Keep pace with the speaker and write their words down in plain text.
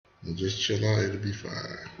And just chill out, it'll be fine.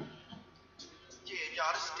 Yeah,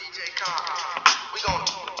 y'all, this is DJ Khan. We gon'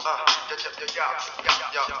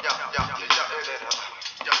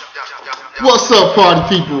 What's up,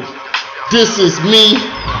 party people? This is me,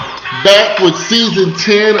 back with season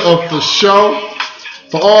 10 of the show.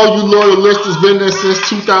 For all you loyal listeners, been there since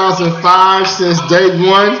 2005, since day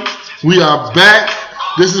one. We are back.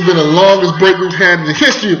 This has been the longest break we've had in the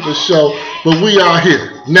history of the show, but we are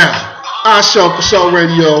here now. Our show for show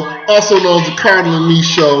radio, also known as the Cardinal and Me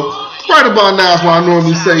Show. Right about now is why I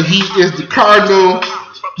normally say he is the Cardinal.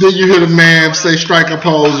 Then you hear the man say striker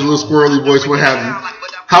pose, a little squirrely voice, what have you.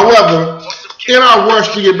 However, in our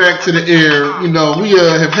rush to get back to the air, we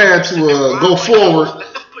have had to go forward,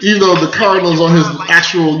 even though the Cardinals on his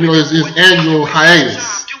actual, his annual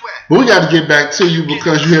hiatus. But we got to get back to you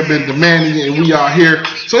because you have been demanding it, and we are here.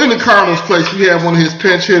 So in the Cardinals' place, we have one of his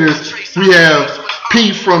pinch hitters. We have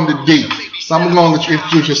P from the D. So I'm going to let you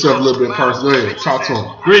introduce yourself a little bit first. Go ahead, talk to him.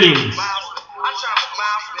 Greetings.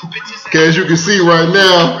 Okay, as you can see right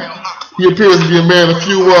now, he appears to be a man of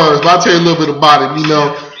few words. But I'll tell you a little bit about him.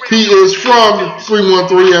 He is from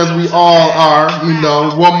 313, as we all are.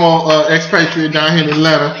 One more expatriate down here in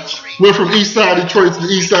Atlanta. Went from east side of Detroit to the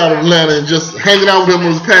east side of Atlanta, and just hanging out with him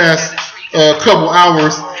over the past couple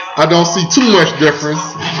hours, I don't see too much difference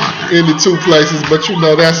in the two places. But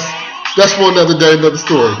that's for another day, another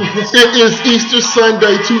story. It is Easter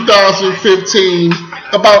Sunday, 2015,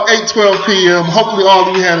 about 8:12 p.m. Hopefully all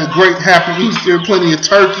of you had a great, happy Easter, plenty of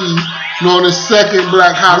turkey, on this second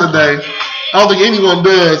black holiday. I don't think anyone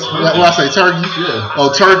does. When I say turkey, yeah.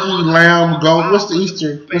 Oh, turkey, lamb, goat. What's the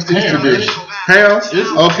Easter dish? Ham?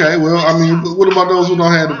 Okay, well, what about those who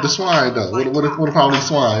don't have the swine though? What if I only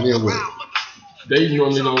swine? Yeah, what? They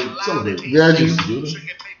normally don't celebrate. Veggies?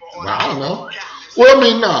 I don't know. Well,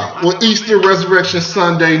 Well, Easter, Resurrection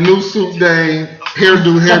Sunday, New Suit Day, hair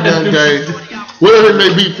done day, whatever it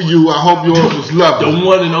may be for you, I hope yours was lovely. The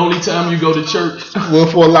one and only time you go to church. Well,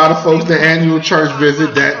 for a lot of folks, the annual church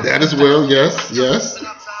visit, that as well, yes,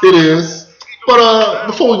 it is. But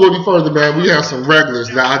before we go any further, man, we have some regulars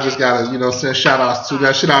that I just gotta, send shout outs to.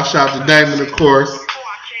 That shout out to Damon, of course,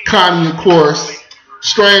 Connie, of course,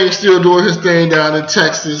 Strange still doing his thing down in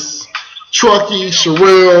Texas, Truckee,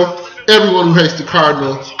 Sherelle. Everyone who hates the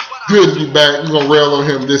Cardinals, good to be back. We're going to rail on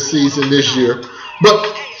him this season, this year.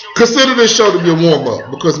 But consider this show to be a warm-up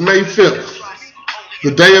because May 5th, the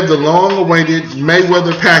day of the long-awaited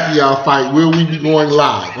Mayweather-Pacquiao fight, we will be going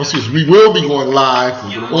live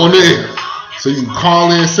on the air. So you can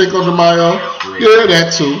call in Cinco de Mayo. Yeah,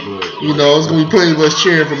 that too. It's going to be plenty of us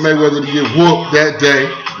cheering for Mayweather to get whooped that day.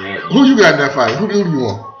 Who you got in that fight? Who do you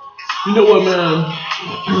want? You know what, man?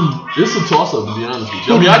 It's a toss-up, to be honest with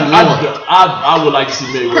you. I would like to see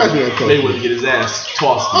Mayweather get his ass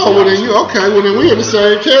tossed. Oh, well then we in the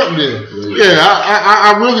same camp then. Yeah,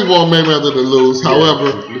 I really want Mayweather to lose.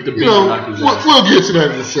 However, we'll get to that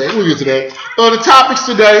in a second. We'll get to that. The topics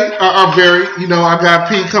today are varied. I got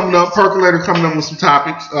P coming up, Percolator coming up with some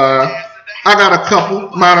topics. I got a couple.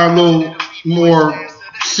 Mine are a little more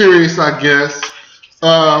serious, I guess.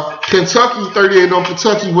 Kentucky 38 on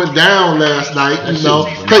Kentucky went down last night.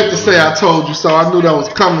 Hate to say I told you so. I knew that was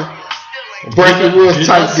coming. Breaking was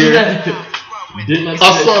tight there.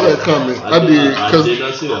 I saw that coming. I did because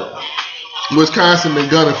Wisconsin been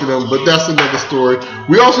gunning for them, but that's another story.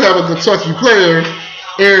 We also have a Kentucky player,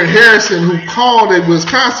 Aaron Harrison, who called a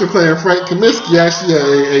Wisconsin player, Frank Kaminsky,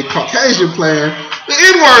 actually a Caucasian player, the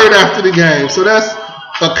N-word after the game. So that's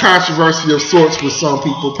a controversy of sorts with some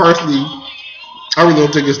people. Personally, I really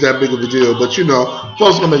don't think it's that big of a deal, but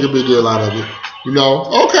folks gonna make a big deal out of it.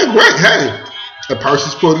 Okay, great. Hey, a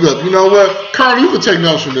person's put it up. You know what, Carter, you can take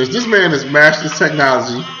notes from this. This man has mastered his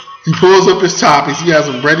technology. He pulls up his topics. He has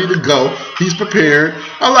them ready to go. He's prepared.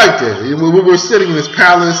 I like that. We're sitting in his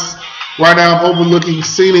palace right now. I'm overlooking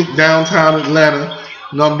scenic downtown Atlanta.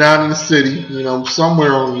 I'm down in the city. I'm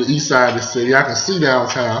somewhere on the east side of the city. I can see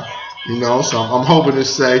downtown. So I'm hoping it's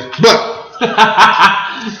safe,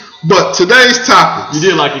 But today's topic. You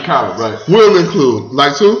did like your car, right? Will include.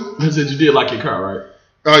 Like who? I said you did like your car, right?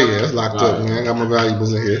 Oh, yeah. It's locked up, man. I got my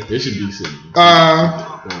valuables in here. It should be sitting.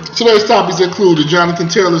 Today's topics include the Jonathan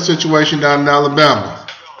Taylor situation down in Alabama.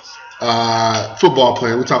 Football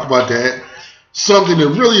player. We'll talk about that. Something that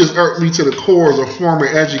really has irked me to the core as a former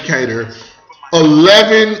educator.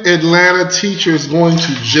 11 Atlanta teachers going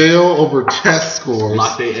to jail over test scores.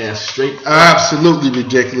 Lock their ass straight. Absolutely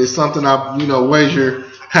ridiculous. Something I, wager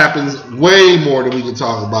happens way more than we can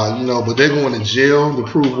talk about, but they're going to jail to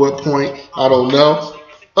prove what point, I don't know.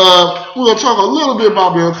 We're going to talk a little bit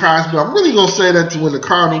about Bill Cosby. I'm really going to say that when the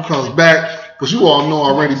Cardinal comes back, But you all know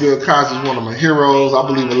already Bill Cosby is one of my heroes. I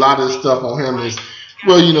believe a lot of this stuff on him is,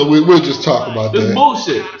 well, you know, we'll just talk about that. It's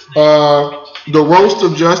bullshit. The roast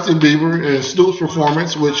of Justin Bieber and Snoop's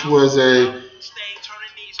performance, which was I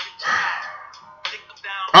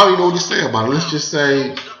don't even know what to say about it. Let's just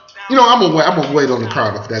say, you know, I'm gonna wait on the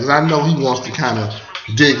card for that because I know he wants to kind of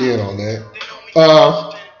dig in on that.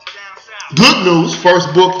 Good news,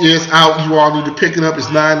 first book is out. You all need to pick it up. It's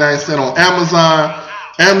 99¢ on Amazon.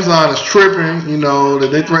 Amazon is tripping, you know,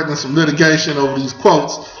 that they threatening some litigation over these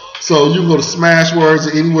quotes. So you can go to Smashwords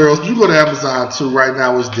or anywhere else. You go to Amazon too. Right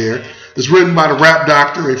now it's there. It's written by the Rap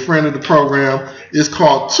Doctor, a friend of the program. It's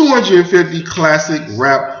called 250 Classic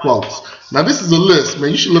Rap Quotes. Now this is a list,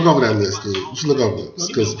 man. You should look over that list, dude. You should look over this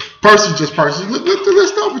because Percy. Look the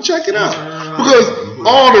list over, check it out. Because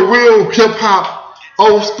all the real hip hop,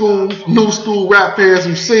 old school, new school rap fans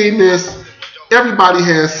who've seen this, everybody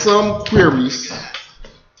has some queries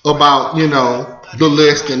about, you know, the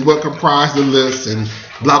list and what comprised the list and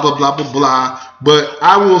blah, blah, blah, blah, blah. But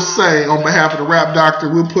I will say, on behalf of the Rap Doctor,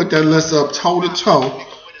 we'll put that list up toe-to-toe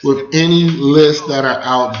with any lists that are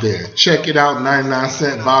out there. Check it out,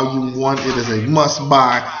 99¢, Volume 1. It is a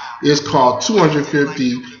must-buy. It's called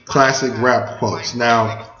 250 Classic Rap Quotes.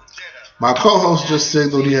 Now, my co-host just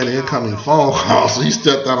signaled he had an incoming phone call, so he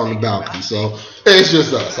stepped out on the balcony. So, it's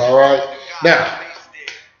just us, all right? Now,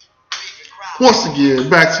 once again,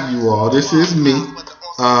 back to you all. This is me.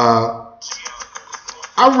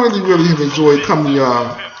 I really have enjoyed coming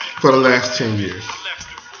on for the last 10 years.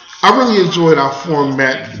 I really enjoyed our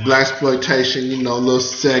format, Blaxploitation, you know, little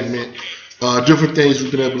segment, different things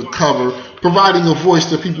we've been able to cover, providing a voice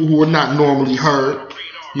to people who are not normally heard.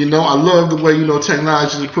 You know, I love the way, you know,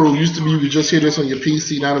 technology has improved. Used to be you could just hear this on your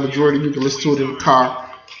PC. Now the majority of you can listen to it in the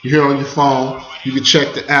car. You hear it on your phone. You can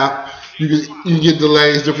check the app. You can get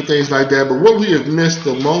delays, different things like that. But what we have missed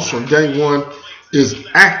the most from day one is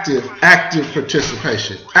active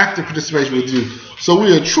participation. Active participation with you. So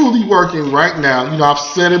we are truly working right now. You know, I've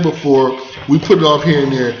said it before. We put it off here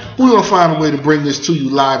and there. We're going to find a way to bring this to you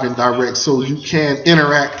live and direct so you can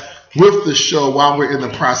interact with the show while we're in the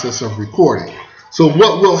process of recording. So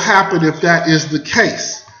what will happen if that is the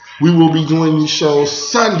case? We will be doing these shows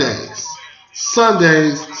Sundays,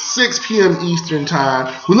 6 p.m. Eastern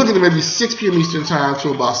Time. We're looking at maybe 6 p.m. Eastern Time to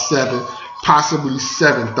about 7, possibly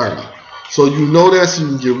 7:30. So you know that, so you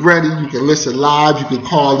can get ready. You can listen live. You can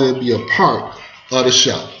call in, be a part of the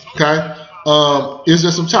show. Okay? Is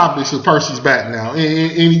there some topics? So Percy's back now.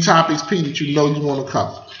 Any topics, Pete, that you know you want to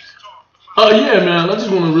cover? Yeah, man. I just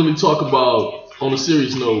want to really talk about, on a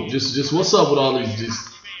serious note, just what's up with all these just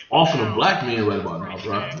often of black men right about now,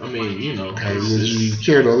 bro. I mean, you know. Okay, would you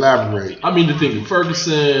care to elaborate? I mean, the thing in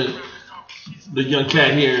Ferguson, the young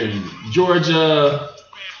cat here in Georgia.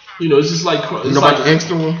 You know, it's just like. You know about the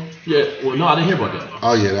Inkster one? Yeah, well, no, I didn't hear about that.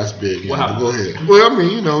 Oh, yeah, that's big. What happened? Go ahead. Well, I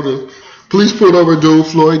mean, you know, the police pulled over a dude,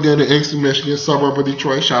 Floyd, in the Inkster, Michigan, suburb of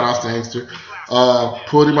Detroit. Shout outs to Inkster.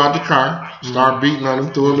 Pulled him out the car, started beating on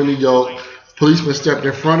him, threw him in the yoke. Policeman stepped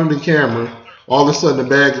in front of the camera. All of a sudden, a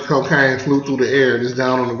bag of cocaine flew through the air and is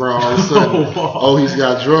down on the ground. All of a sudden, he's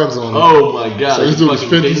got drugs on him. Oh, my God. So this dude is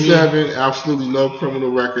 57, absolutely no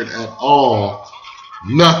criminal record at all.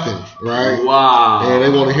 Nothing, right? Wow. And they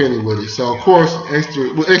want to hit him with it. So, of course,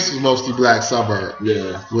 Inkster's mostly black suburb.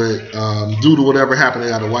 Yeah. With, due to whatever happened, they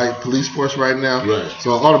got a white police force right now. Right.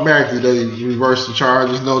 So, automatically, they reverse the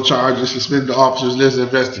charges, no charges, suspend the officers, there's an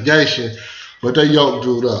investigation. But they yoked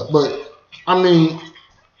dude up. But, I mean,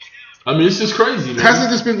 it's just crazy, man. Hasn't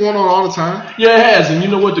this been going on all the time? Yeah, it has. And you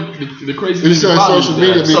know what the crazy thing about social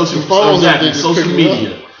media, social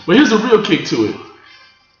media. But here's the real kick to it.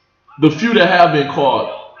 The few that have been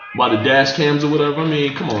caught by the dash cams or whatever, I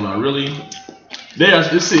mean, come on now, really?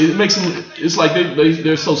 It makes them, it's like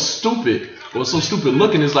they're so stupid or so stupid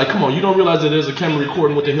looking. It's like, come on, you don't realize that there's a camera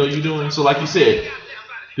recording what the hell you doing? So like you said,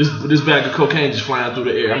 this bag of cocaine just flying through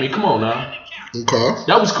the air. I mean, come on now. Okay.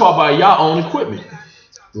 That was caught by y'all own equipment.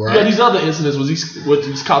 Right. Yeah, these other incidents with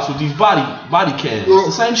these cops with these body cams. Well,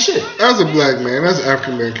 it's the same shit. As a black man, as an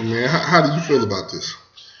African American man, how do you feel about this?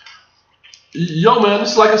 Yo, man,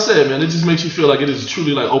 it's like I said, man. It just makes you feel like it is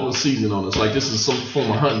truly like open season on us. Like this is some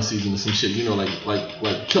form of hunting season or some shit. You know, like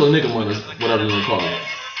kill a nigga money, whatever you want to call it.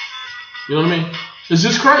 You know what I mean? It's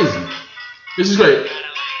just crazy. It's just great.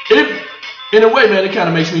 In a way, man, it kind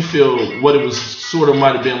of makes me feel what it was sort of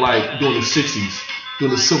might have been like during the '60s,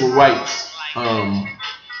 during the civil rights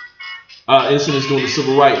incidents, during the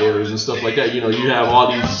civil rights eras and stuff like that. You know, you have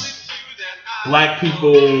all these black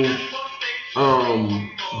people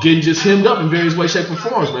getting just hemmed up in various ways, shape, and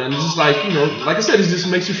forms, man. It's just like, you know, like I said, it just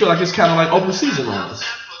makes you feel like it's kind of like open season on us.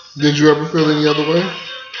 Did you ever feel any other way?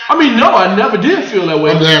 I mean, no, I never did feel that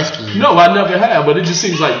way. I'm asking you. No, I never have. But it just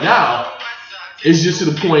seems like now it's just to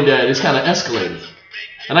the point that it's kind of escalated.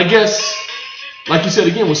 And I guess, like you said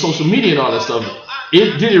again, with social media and all that stuff,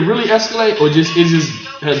 did it really escalate, or it just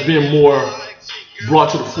has been more brought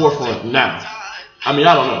to the forefront now? I mean,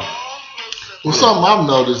 I don't know. Well, something I've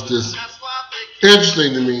noticed is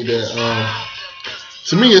interesting to me that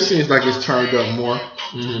to me it seems like it's turned up more.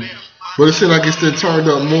 Mm-hmm. But it seems like it's been turned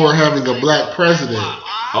up more having a black president.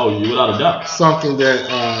 Oh, without a doubt. Something that,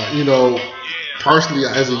 personally,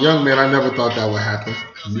 as a young man, I never thought that would happen.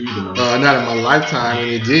 Not in my lifetime, and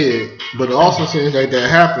it did. But it also seems like that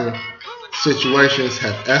happened. Situations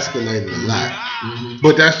have escalated a lot. Mm-hmm.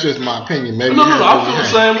 But that's just my opinion. Maybe no, I feel the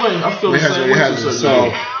same way. I feel the same way.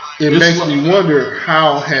 So it makes me wonder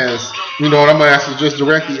how has, and I'm going to ask you just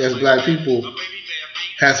directly as black people,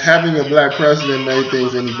 has having a black president made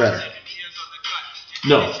things any better?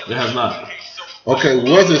 No, it has not. Okay,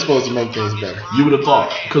 was it supposed to make things better? You would have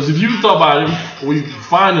thought. Because if you thought about it, we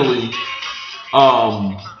finally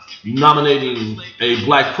nominating a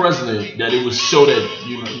black president, that it would show that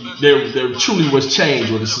there truly was change,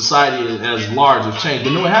 or the society as large has changed.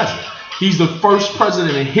 But no, it hasn't. He's the first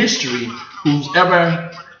president in history who's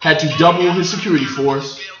ever had to double his security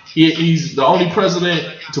force. He's the only president,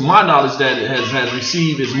 to my knowledge, that has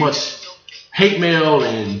received as much hate mail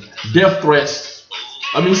and death threats.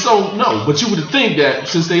 I mean, so no, but you would think that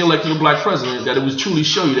since they elected a black president, that it would truly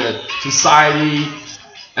show you that society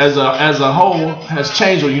as a whole has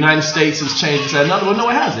changed, or the United States has changed. It's another, but no,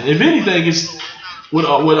 it hasn't. If anything, it's with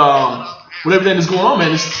everything that's going on,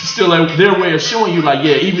 man, it's still like their way of showing you, like,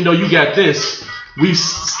 yeah, even though you got this, we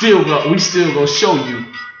still gonna show you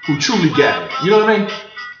who truly got it. You know what I mean?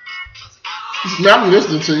 I'm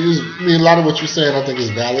listening to you. I mean, a lot of what you're saying, I think, is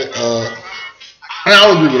valid. And I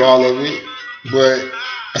don't agree with all of it, but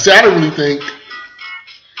I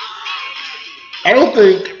don't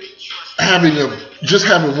think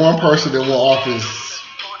having one person in one office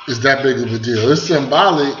is that big of a deal. It's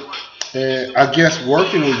symbolic, and I guess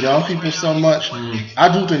working with young people so much, I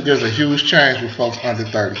do think there's a huge change with folks under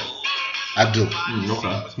 30. I do.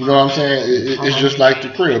 Okay. You know what I'm saying? It's just like the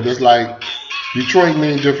crib. It's like Detroit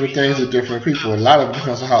means different things to different people. A lot of it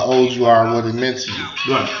depends on how old you are and what it meant to you.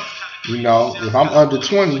 Right. If I'm under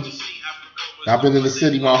 20, I've been in the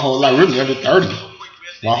city my whole life, really under 30.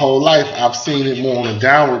 My whole life, I've seen it more on a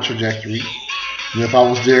downward trajectory. And if I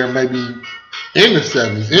was there maybe in the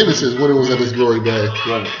 70s, in the 60s, when it was at its glory day.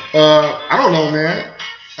 Right. I don't know, man.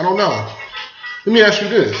 I don't know. Let me ask you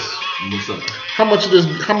this. What's up? How much of this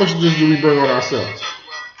do we bring on ourselves?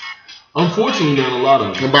 Unfortunately, man, a lot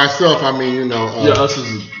of it. And by self, I mean, us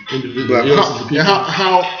as individuals. Us as a people.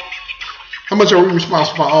 How much are we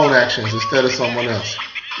responsible for our own actions instead of someone else?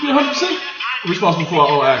 100% responsible for our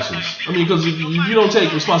own actions. I mean, because if you don't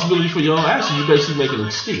take responsibility for your own actions, you basically make an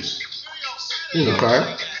excuse.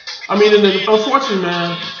 Okay. I mean, and then unfortunately,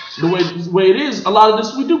 man, the way it is, a lot of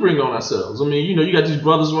this we do bring on ourselves. I mean, you got these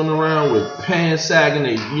brothers running around with pants sagging,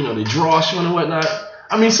 they draw showing and whatnot.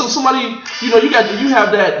 I mean, so somebody, you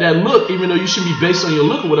have that look, even though you should be based on your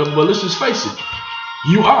look or whatever. But let's just face it,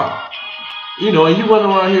 you are, and you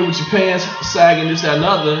running around here with your pants sagging, this, that, and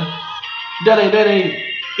other. That ain't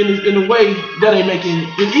in a way that ain't making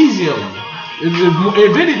it easy on you.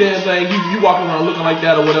 If any damn thing, you walking around looking like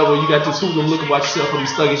that or whatever, you got this hoodlum looking about yourself with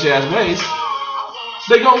these thuggish ass ways,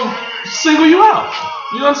 they gonna single you out.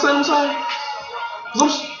 You understand what I'm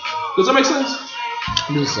saying? Does that make sense?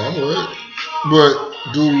 I mean, somewhat. But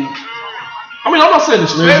I'm not saying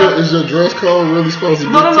it's fair. Is your dress code really supposed to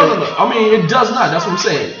be? No. I mean, it does not. That's what I'm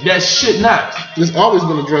saying. That should not. There's always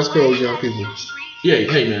been a dress code, young people. Yeah,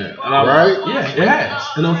 hey man. Right? Yeah, it has.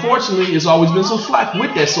 And unfortunately, it's always been some flack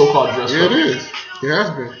with that so-called dress code. Yeah, it is. It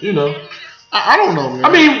has been. I don't know, man.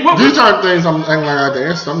 I mean, these aren't things I'm acting like I had to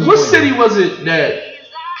answer. What city was it that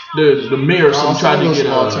the mayor or something tried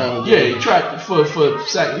to get he tried for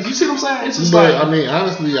sack. You see what I'm saying? It's just I mean,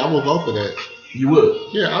 honestly, I would vote for that. You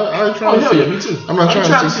would? Yeah, I ain't trying to. Oh, hell yeah, me too. I'm not trying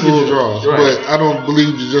to see full draws, right. But I don't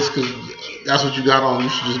believe that just because that's what you got on, you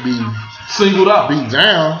should just be singled out, beat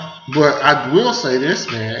down. But I will say this,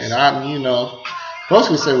 man, and folks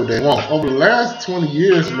can say what they want. Over the last 20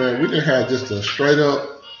 years, man, we done had just a straight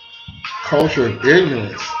up culture of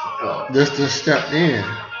ignorance just stepped in,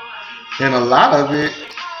 and a lot of it,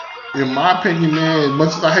 in my opinion, man, as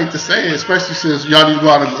much as I hate to say it, especially since y'all need to go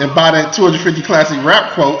out and buy that 250 classic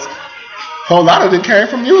rap quotes. A whole lot of it came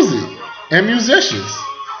from music and musicians.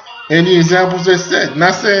 And the examples they set.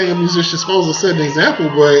 Not saying a musician's supposed to set an example,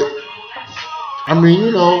 but I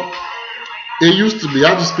mean, it used to be.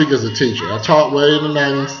 I just speak as a teacher. I taught way in the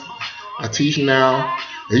 90s. I teach now.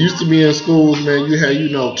 It used to be in schools, man, you had,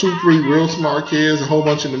 2, 3 real smart kids, a whole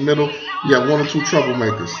bunch in the middle. You got 1 or 2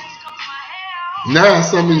 troublemakers. Now, in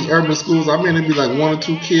some of these urban schools, I mean, it'd be like 1 or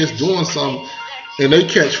 2 kids doing something, and they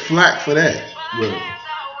catch flack for that. Right.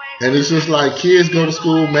 And it's just like kids go to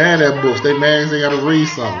school mad at books. They mad 'cause they got to read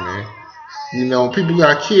something, man. People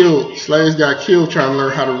got killed. Slaves got killed trying to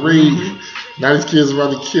learn how to read. Mm-hmm. Now these kids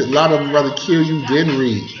rather kill. A lot of them rather kill you than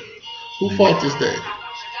read. Who fault is that?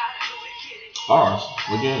 Ours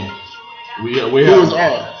again. We Who is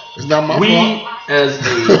ours? It's not my fault. We as a.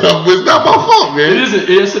 It's not my fault, man. It isn't.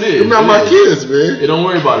 Yes, it is. It's not my kids, man. Hey, don't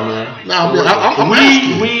worry about it, man. Nah, man, I'm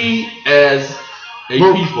asking. We as a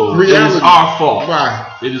people, reality. it is our fault. Why?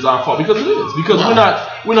 It is our fault because it is because we're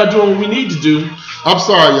not doing what we need to do. I'm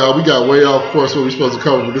sorry, y'all. We got way off course what we're supposed to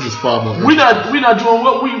cover, but this is far more. We're not doing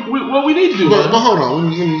what we need to do. But hold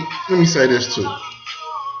on. Let me say this too.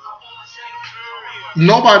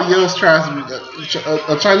 Nobody else tries to be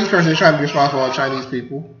a Chinese person is trying to be responsible for Chinese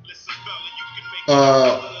people.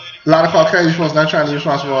 A lot of Caucasian folks not trying to be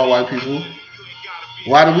responsible for all white people.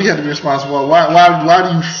 Why do we have to be responsible? Why do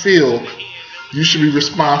you feel you should be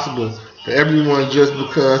responsible for everyone just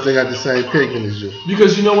because they got the same pigment as you?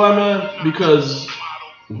 Because you know why, man? Because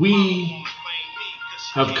we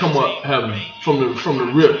have come up from the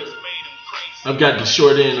rip. I've got the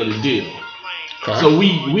short end of the deal. Okay. So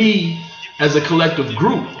we as a collective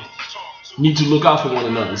group need to look out for one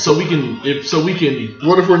another. So we can.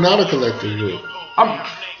 What if we're not a collective group?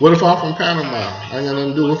 What if I'm from Panama? I ain't got nothing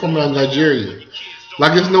to do with. What if I'm from Nigeria?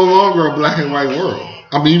 Like it's no longer a black and white world.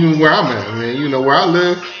 I mean, even where I'm at, man. Where I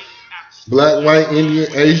live, black, white,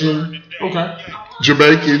 Indian, Asian, okay,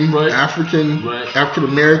 Jamaican, right. African, right. African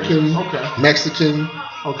American, okay, Mexican.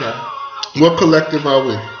 Okay. What collective are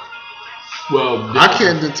we? Well, I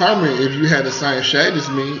can't determine if you had the same shade as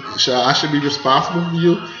me. I should be responsible for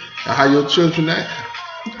you and how your children act.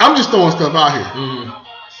 I'm just throwing stuff out here. Mm-hmm.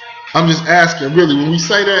 I'm just asking, really, when we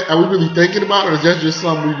say that, are we really thinking about it, or is that just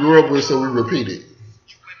something we grew up with, so we repeat it?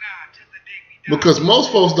 Because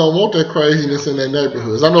most folks don't want that craziness in their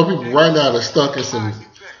neighborhoods. I know people right now that are stuck in some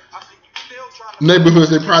neighborhoods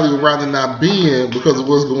they probably would rather not be in because of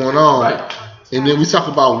what's going on. Right. And then we talk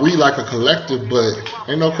about we like a collective, but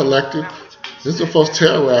ain't no collective. There's some folks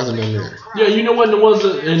terrorizing in there. Yeah, you know what? There was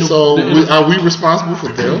are we responsible for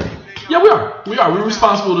them? Yeah, we are. We're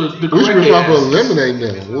responsible to correct. We're responsible for eliminating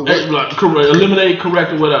them. Eliminate,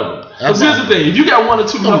 correct, or whatever. Because here's the thing: if you got 1 or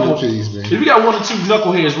 2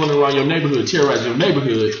 knuckleheads running around your neighborhood, terrorizing your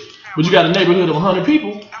neighborhood, but you got a neighborhood of 100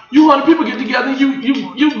 people, you 100 people get together, and you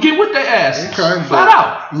get with their asses. Okay, flat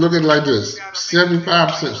out. Look at it like this: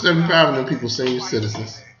 75% of them people senior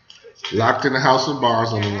citizens. Locked in the house with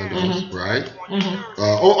bars on the windows, mm-hmm. right? Mm-hmm.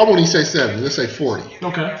 I won't even say 70. Let's say 40.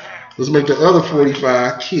 Okay. Let's make the other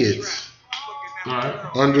 45 kids. All right.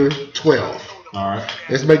 Under 12. All right.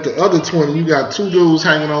 Let's make the other 20. You got 2 dudes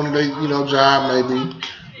hanging on their, job maybe.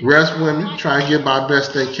 Rest women trying to get by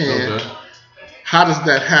best they can. Okay. How does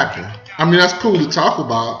that happen? I mean, that's cool to talk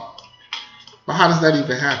about, but how does that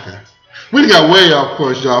even happen? We got way off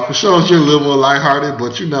course, y'all. For sure, you're a little more lighthearted,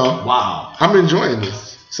 but wow, I'm enjoying this.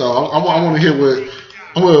 So I want to hear what,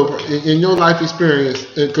 in your life experience,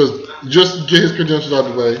 because just get his credentials out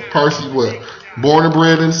of the way. Percy, what? Born and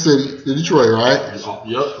bred in the city, in Detroit, right?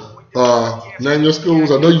 Yep. Name your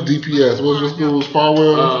schools. I know you DPS. What was your schools?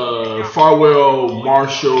 Farwell? Farwell,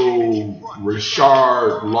 Marshall,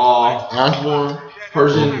 Richard, Law, Osborne,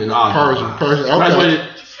 Persian, and Osborne. Persian. Okay. Graduated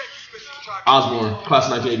Osborne, class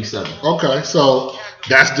 1987. Okay, so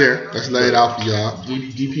that's there. That's laid out for y'all.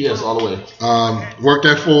 DPS all the way. Worked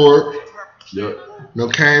at Ford. Yep.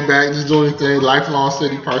 Came back, just doing anything. Lifelong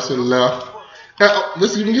city person left.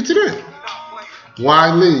 Let's even get to that.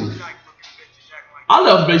 Why leave? I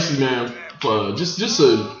left basically, man, for just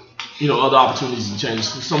other opportunities to change,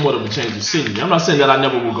 somewhat of a change of scenery. I'm not saying that I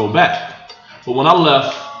never will go back, but when I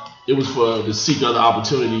left, it was to seek other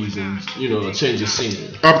opportunities and a change of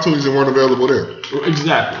scenery. Opportunities that weren't available there.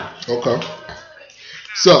 Exactly. Okay.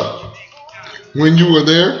 So, when you were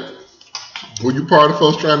there, were you part of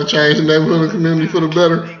folks trying to change the neighborhood and community for the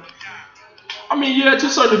better? I mean, yeah, to a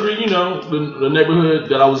certain degree. The neighborhood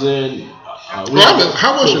that I was in. How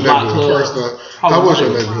was your neighborhood first? How was your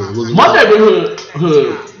neighborhood? My neighborhood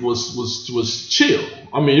was chill.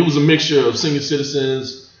 I mean, it was a mixture of senior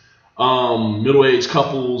citizens, middle-aged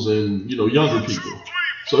couples, and younger people.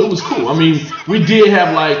 So it was cool. I mean, we did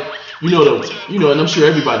have and I'm sure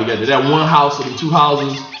everybody got that one house or the 2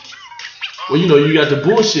 houses. Well, you got the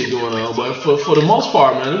bullshit going on, but for the most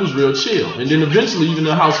part, man, it was real chill. And then eventually, even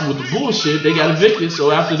the house with the bullshit, they got evicted.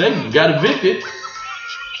 So after they got evicted,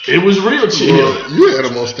 it was real chill. Well, you had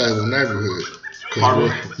a more stable neighborhood.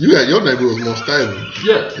 You had your neighborhood was more stable.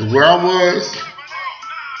 Yeah. Where I was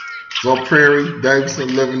on Prairie, Davidson,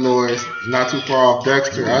 Illinois, not too far off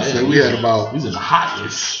Dexter. I said we had about. He's in the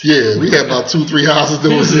hotness. Yeah, we had about 2-3 houses that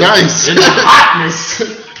was nice. In the hotness.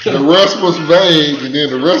 The rest was vague, and then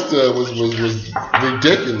the rest of it was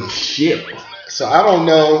ridiculous. Shit. So I don't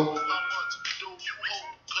know.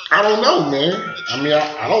 I don't know, man. I mean,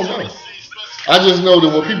 I don't know. I just know that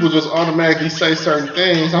when people just automatically say certain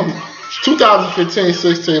things,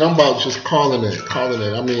 2015-16, I'm about just calling it.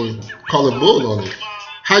 I mean, calling bull on it.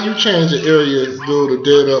 How you change an area due to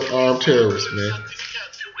dead up armed terrorists, man?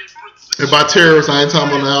 And by terrorists, I ain't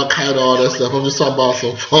talking about Al Qaeda, all that stuff. I'm just talking about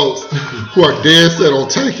some folks who are dead set on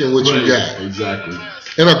taking what you got. Exactly.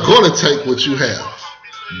 And are going to take what you have.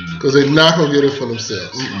 Because they're not going to get it for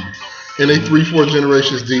themselves. And they 3-4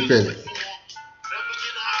 generations deep in it.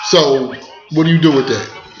 So, what do you do with that?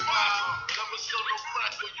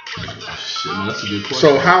 Shit, man, that's a good question.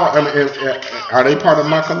 So, are they part of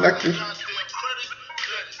my collective?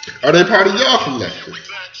 Are they part of y'all collective?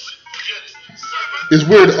 It's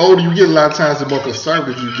weird. The older you get, a lot of times the more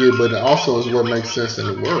conservative you get, but it also is what makes sense in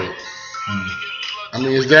the world. I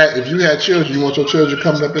mean, is that if you had children, you want your children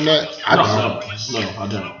coming up in that? I don't.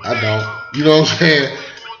 I don't. You know what I'm saying?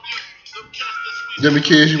 Them the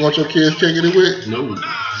kids you want your kids kicking it with? No.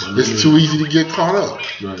 It's too easy to get caught up.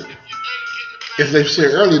 Right. If they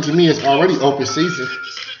said earlier to me, it's already open season.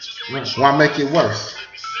 Right. Why make it worse?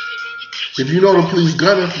 If you know the police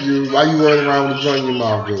gunning for you, why you running around with a joint in your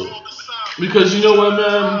mouth, dude? Because you know what,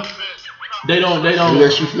 man? They don't.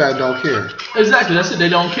 Unless you flat don't care. Exactly. That's it. They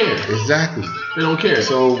don't care. Exactly. They don't care.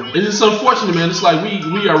 So it's just unfortunate, man. It's like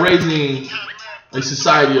we are raising a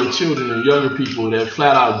society of children and younger people that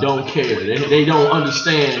flat out don't care. They don't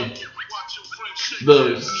understand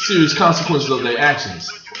the serious consequences of their actions.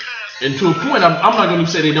 And to a point, I'm not going to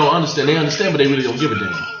say they don't understand. They understand, but they really don't give a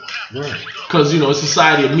damn. Right. Because, it's a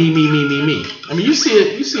society of me. I mean, you see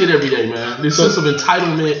it every day, man. This sense of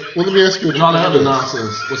entitlement. Well, let me ask you and all that other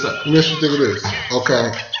nonsense. What's up? Let me ask you think of this.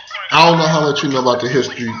 Okay. I don't know how much you know about the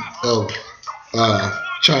history of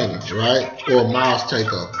China, right? Or Mao's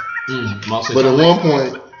takeover. But at one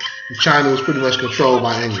point, China was pretty much controlled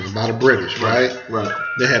by England, by the British, right? Right.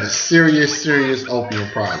 They had a serious opium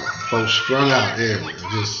problem. Folks strung out everywhere.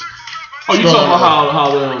 You talking about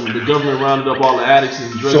how the government rounded up all the addicts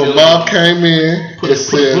and drug dealers? So Bob came in and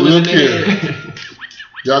said, look here,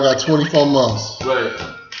 y'all got 24 months. Right.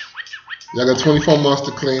 Y'all got 24 months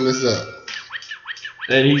to clean this up.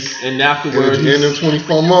 And afterwards, in the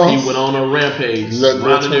 24 months, he went on a rampage,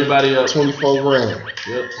 rounding everybody up. 24 grand.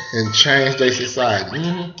 Yep. And changed their society.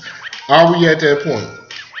 Are we at that point?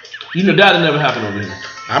 That'll never happen over here.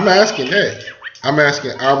 I'm asking that. I'm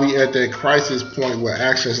asking, are we at that crisis point where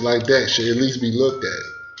actions like that should at least be looked at?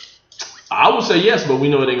 I would say yes, but we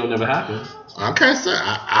know it ain't gonna never happen. I can't say.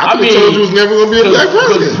 I told you it was never gonna be a black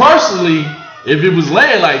president. Personally, if it was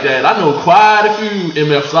laying like that, I know quite a few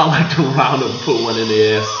MFs I like to round up and put one in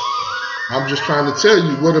their ass. I'm just trying to tell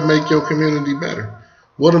you what'll make your community better.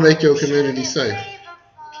 What'll make your community safe.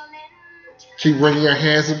 Keep wringing your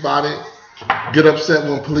hands about it. Get upset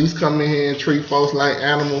when police come in here and treat folks like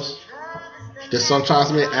animals. That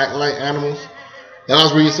sometimes may act like animals. And I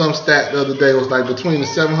was reading some stat the other day. It was like between the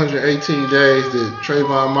 718 days that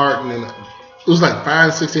Trayvon Martin and it was like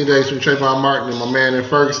 5 to 16 days from Trayvon Martin and my man in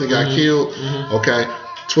Ferguson got killed. Okay,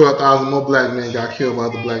 12,000 more black men got killed by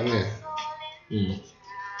other black men.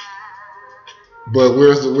 But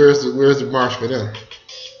where's the march for them?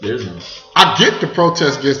 There's none. I get the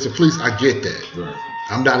protest against the police. I get that. Right.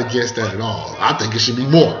 I'm not against that at all. I think it should be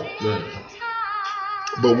more. Right.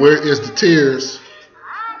 But where is the tears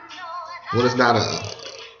when it's not a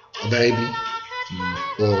baby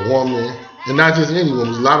or a woman? And not just any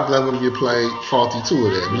woman. A lot of black women get played faulty too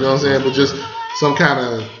with that. You know what I'm saying? But just some kind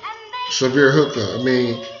of severe hookup. I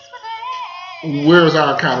mean, where is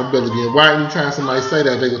our accountability? And why anytime somebody say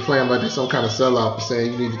that, they can claim like they're some kind of sellout for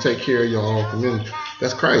saying you need to take care of your own community.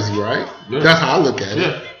 That's crazy, right? Yeah. That's how I look at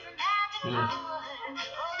it. Yeah.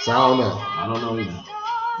 So I don't know. I don't know either.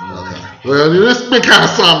 Okay. Well, it's been kind of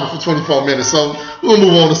somber for 24 minutes, so we'll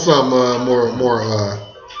move on to something more.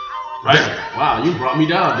 Right. Wow, you brought me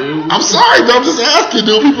down, dude. I'm sorry, though. I'm just asking,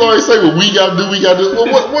 dude. People always say, "Well, we gotta do." Well,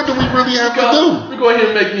 what do we really have to do? We go ahead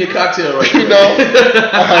and make me a cocktail, right? You know.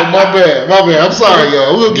 My bad. I'm sorry,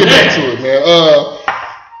 y'all. We'll get back to it, man.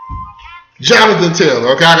 Jonathan Taylor.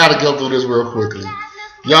 Okay, I gotta go through this real quickly.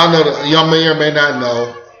 Y'all know that. Y'all may or may not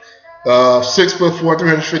know. 6'4",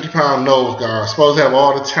 350-pound nose guard, supposed to have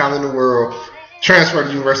all the talent in the world. Transferred to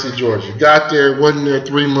the University of Georgia. Got there, wasn't there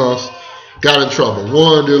 3 months. Got in trouble.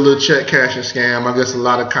 One, did a little check cashing scam. I guess a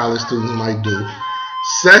lot of college students might do.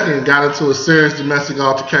 Second, got into a serious domestic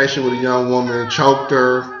altercation with a young woman, choked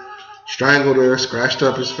her, strangled her, scratched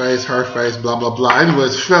up his face, her face, blah, blah, blah.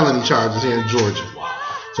 Anyways, felony charges here in Georgia.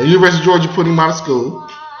 So University of Georgia put him out of school.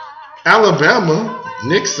 Alabama,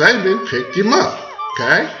 Nick Saban picked him up.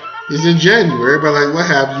 Okay? It's in January. Everybody like, what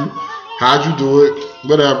have you? How'd you do it?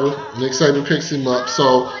 Whatever. Nick Saban picks him up.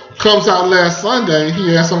 So comes out last Sunday,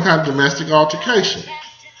 he had some kind of domestic altercation.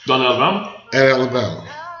 Down in Alabama? At Alabama.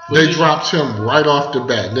 They dropped him right off the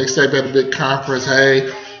bat. Nick Saban had a big conference. Hey,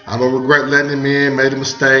 I don't regret letting him in. Made a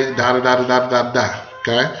mistake. Da da da da da da da.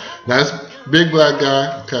 Okay? Now this big black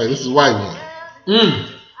guy. Okay, this is a white one.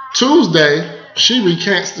 Tuesday, she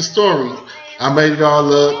recants the story. I made it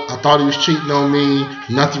all up. I thought he was cheating on me.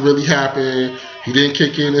 Nothing really happened. He didn't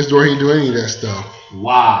kick in his door. He didn't do any of that stuff.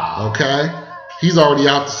 Wow. Okay? He's already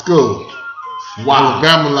out to school. Wow.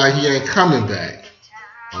 Alabama like he ain't coming back.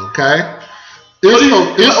 Okay?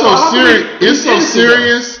 It's so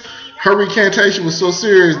serious. Her recantation was so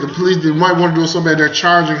serious. The police might want to do something. They're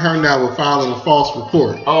charging her now with filing a false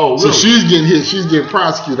report. Oh, really? So she's getting hit. She's getting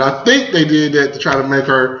prosecuted. I think they did that to try to make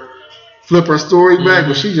her flip her story back,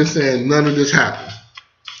 but she's just saying none of this happened.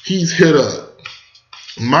 He's hit up.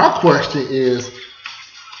 My question is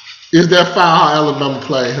that foul how Alabama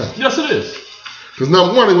played him? Yes, it is. Because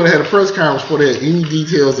number one, they would have had a press conference before they had any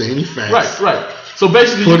details or any facts. Right. So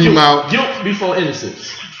basically, put him out. Guilt before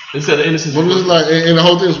innocence. Instead of innocence. Well, it's like, and the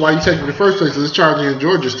whole thing is why you take him in the first place. Because this charge in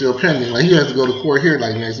Georgia is still pending. Like he has to go to court here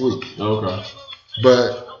like next week. Okay.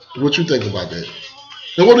 But what you think about that?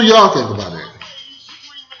 And what do y'all think about that?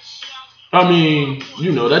 I mean,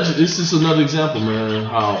 this is another example, man.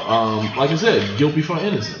 How, like I said, guilt before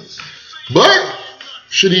innocence. But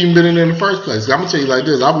should he even been in there in the first place? I'm gonna tell you like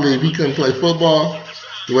this: I believe he couldn't play football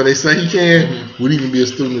the way they say he can. Would even be a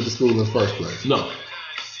student at the school in the first place? No.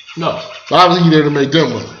 So obviously he's there to make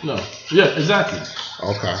them money. No. Yeah, exactly.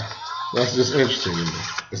 Okay, that's just interesting to me.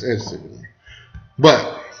 It's interesting to me.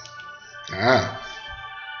 But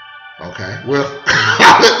okay. Well,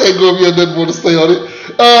 ain't gonna be nothing more to say on it.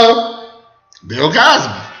 Bill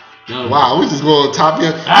Cosby. Wow, we just going top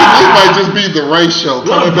end. This might just be the race show.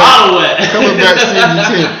 Coming back season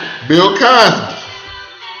 10. Bill Cosby.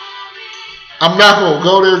 I'm not gonna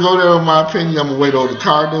go there in my opinion. I'm gonna wait on the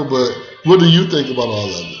Cardinal, but what do you think about all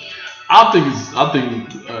of it? I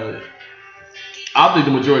think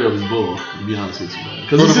the majority of it is bull, to be honest with you, man.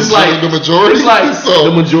 Because it's just like the majority. It's like so,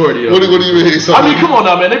 the majority of it. What do you mean? I mean, come on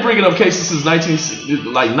now, man. They're bringing up cases since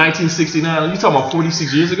 1969. You talking about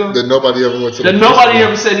 46 years ago? That nobody ever went to. That nobody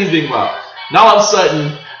ever said anything about. Now all of a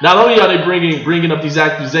sudden, not only are they bringing up these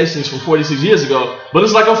accusations from 46 years ago, but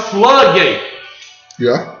it's like a floodgate.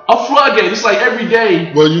 Yeah. A floodgate. It's like every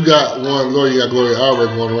day. Well, you got one lawyer, you got Gloria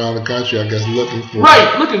Allred going around the country, I guess, looking for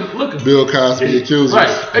looking Bill Cosby accusers. Right.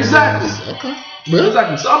 Exactly. Okay. Well,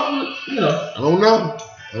 exactly. So I don't know,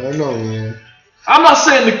 man. I'm not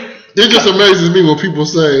saying it just amazes me when people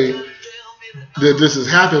say that this has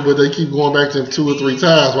happened, but they keep going back to him 2 or 3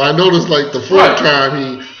 times. Well, I noticed like the 4th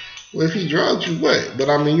time if he drugged you, what? But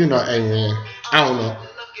I mean, hey man, I don't know.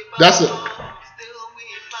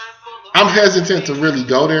 I'm hesitant to really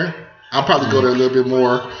go there. I'll probably go there a little bit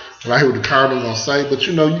more when I hear what the Cardinals gonna say. But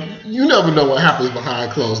you never know what happens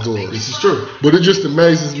behind closed doors. This is true. But it just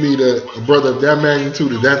amazes me that a brother of that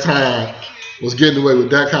magnitude at that time was getting away with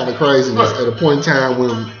that kind of craziness at a point in time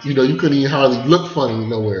when you couldn't even hardly look funny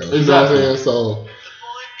nowhere else. Exactly. You know what I'm saying? So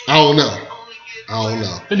I don't know.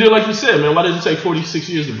 And then, like you said, man, why did it take 46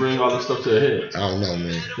 years to bring all this stuff to a head? I don't know,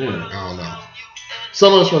 man. Yeah. I don't know.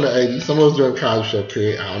 Some of us from the 80s, some of us during the Cosby Show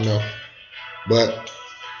period. I don't know. But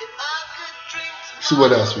see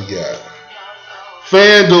what else we got.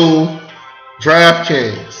 FanDuel,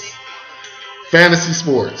 DraftKings, fantasy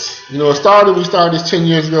sports. We started this 10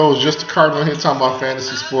 years ago. It was just a Cardinal here talking about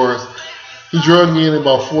fantasy sports. He drugged me in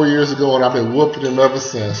about 4 years ago, and I've been whooping him ever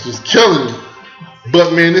since. Just killing him.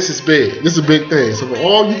 But, man, this is big. This is a big thing. So, for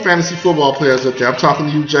all you fantasy football players up there, I'm talking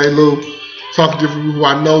to you, J. Lou, talking to different people who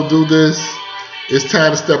I know do this. It's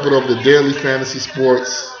time to step it over to daily fantasy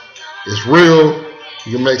sports. It's real.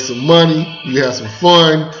 You can make some money. You can have some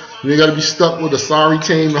fun. You ain't got to be stuck with a sorry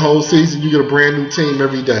team the whole season. You get a brand new team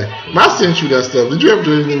every day. I sent you that stuff. Did you ever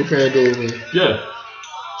do anything with FanDuel, man? Yeah.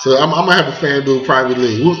 So I'm going to have a FanDuel private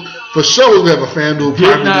league. For sure, we're going to have a FanDuel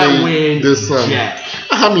private league this summer. Jack.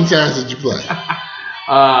 How many times did you play?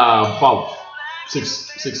 About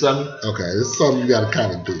 6, 7. Okay, it's something you got to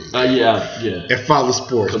kind of do. Yeah. And follow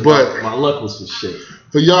sports. But my luck was some shit.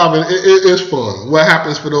 For y'all, man, it's fun. What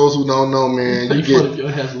happens for those who don't know, man? You get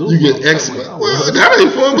X. Well, that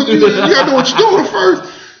ain't fun, but you gotta know what you're doing first.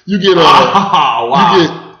 You get you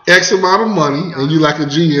get X amount of money, and you like a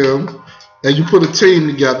GM, and you put a team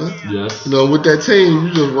together. Yes. You know, with that team,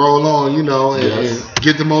 you just roll on, you know, and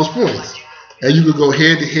get the most points. And you could go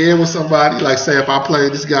head to head with somebody. Like, say, if I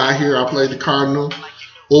played this guy here, I played the Cardinal.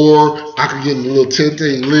 Or I could get in a little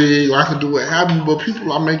 10-team league, or I could do what have you. But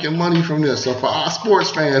people are making money from this. So for our sports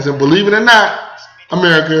fans, and believe it or not,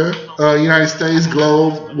 America, United States,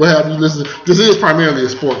 Globe, what have you, listen, this is primarily a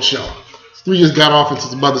sports show. We just got off into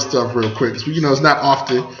some other stuff real quick. So, you know, it's not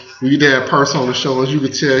often we get to have Purse on the show. As you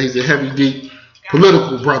can tell, he's a heavy, deep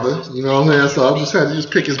political brother. You know what I'm saying? So I just had to just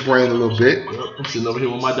pick his brain a little bit. I'm sitting over here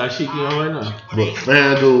with my dashiki on right now. But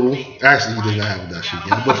FanDuel, actually, he does not have a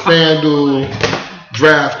dashiki. But FanDuel,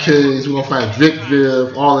 DraftKings, we're going to find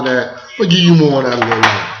VicViv, all of that. We'll give you more on that a little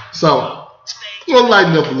later. So, we'll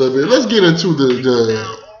lighten up a little bit. Let's get into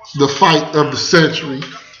the fight of the century.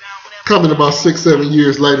 Coming about 6-7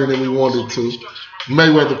 years later than we wanted to.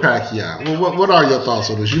 Mayweather-Pacquiao. Well, what are your thoughts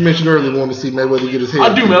on this? You mentioned earlier you want to see Mayweather get his head.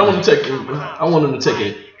 I do, man. I want him to take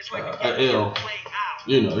an L.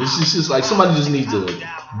 You know, it's just like somebody just needs to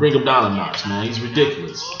bring him down a notch, man. He's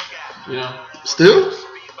ridiculous. You know? Still?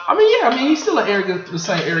 I mean, yeah. I mean, he's still the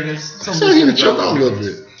same arrogance. So he can choke out a little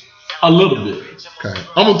bit. A little bit. Okay.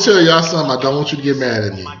 I'm going to tell y'all something. I don't want you to get mad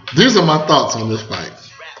at me. These are my thoughts on this fight.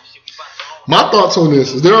 My thoughts on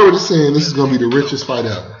this is they're already saying this is going to be the richest fight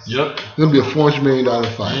ever. Yep. It's going to be a $400 million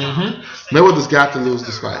fight. Mm-hmm. Mayweather's got to lose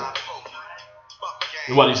this fight.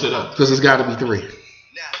 Why do you say that? Because it's got to be 3.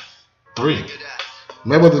 3.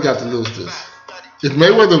 Mayweather's got to lose this. If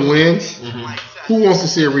Mayweather wins, who wants to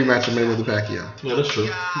see a rematch of Mayweather-Pacquiao? Yeah, that's true.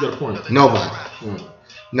 You got a point. Nobody.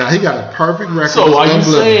 Now, he got a perfect record. So, are you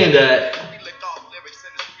saying that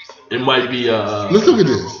it might be let's look at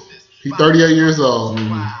this. He's 38 years old.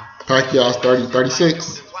 Pacquiao's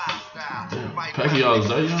 36. Pacquiao's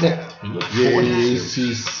that young? He looks 40.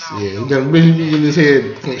 He's been in his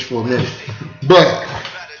head pinched for a minute. But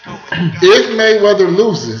if Mayweather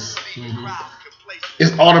loses,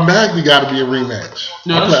 it's automatically got to be a rematch.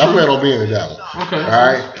 No, I plan on being in that one. Okay. All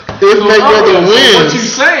right. If Mayweather wins, what you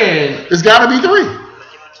saying? It's got to be 3.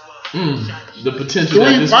 The potential.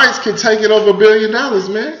 3 fights can take it over $1 billion,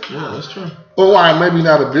 man. Yeah, that's true. Well, why? Maybe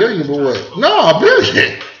not $1 billion, but what? No, $1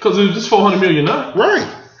 billion. Because it was just $400 million now. Right.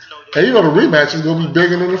 And you know the rematch is going to be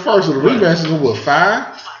bigger than the first. So the rematch is going to be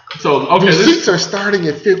 5. So okay, the seats are starting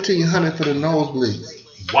at $1,500 for the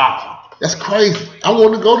nosebleeds. Wow, that's crazy. I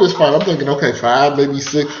want to go to this fight. I'm thinking, okay, 5, maybe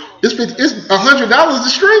 6. It's $100 to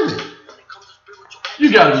stream it.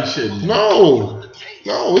 You gotta be shitting. No,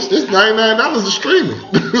 it's $99 to stream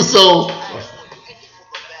it. So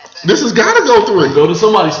this has got to go through. Go to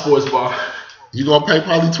somebody's sports bar. You gonna pay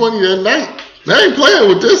probably $20 that night. They ain't playing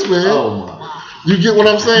with this, man. Oh my. You get what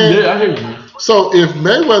I'm saying? Yeah, I hear you. So if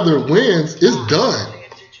Mayweather wins, it's done.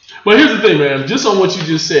 But here's the thing, man. Just on what you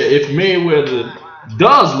just said, if Mayweather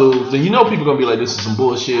does lose, then you know people gonna be like, "This is some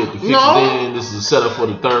bullshit." The fix is in. This is a setup for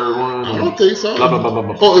the third one. I don't think so. Blah blah blah blah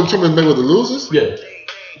blah. Oh, if Mayweather loses, yeah,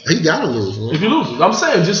 he gotta lose, man. If he loses, I'm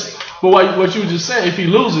saying but what you were just saying, if he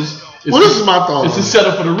loses. This is my thought. It's a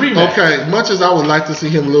setup for the rematch. Okay, much as I would like to see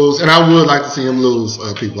him lose, and I would like to see him lose,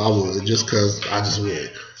 people, I would, just because I just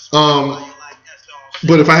would.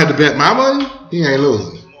 But if I had to bet my money, he ain't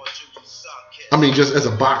losing. I mean, just as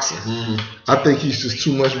a boxer, I think he's just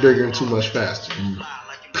too much bigger and too much faster.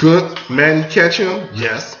 Could Manny catch him?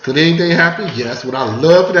 Yes. Could anything happen? Yes. Would I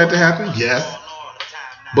love for that to happen? Yes.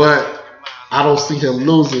 But I don't see him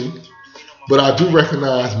losing. But I do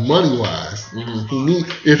recognize money-wise,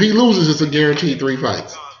 if he loses, it's a guaranteed 3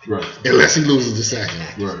 fights. Right. Unless he loses the second.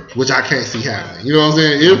 Right. Which I can't see happening. You know what I'm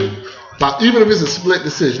saying? Even if it's a split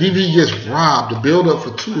decision, even if he gets robbed, the build-up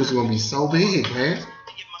for 2 is going to be so big, man.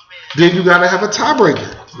 Then you got to have a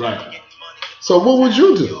tiebreaker. Right. So what would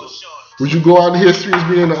you do? Would you go out in history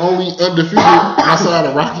as being the only undefeated outside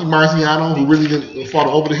of Rocky Marciano, who really didn't fought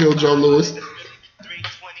over-the-hill Joe Louis?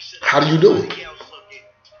 How do you do it?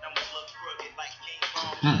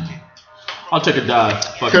 I'll take a dive.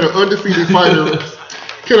 Can an undefeated fighter?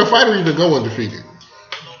 Can a fighter even go undefeated?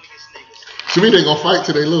 To me, they're gonna fight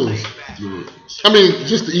till they lose. Right. I mean,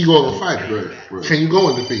 just the ego of a fighter. Right. Can you go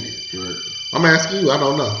undefeated? Right. I'm asking you. I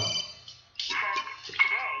don't know.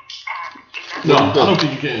 No, I don't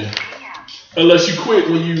think you can. Unless you quit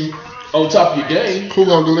when you on top of your game. Who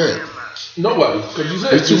gonna do that? Nobody. Because you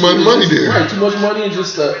said there's too much money there. Right. Too much money and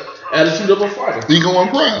just attitude of a fighter. Ego and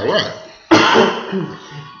pride. Right.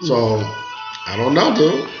 So, I don't know,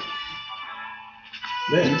 dude.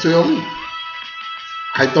 Man. You tell me.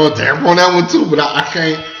 I thought damn on that one too, but I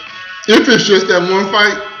can't. If it's just that one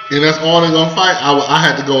fight and that's all they're gonna fight, I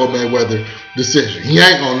had to go with Mayweather decision. He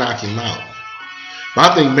ain't gonna knock him out.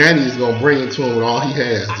 But I think Manny is gonna bring it to him with all he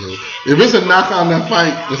has, dude. If it's a knockout in that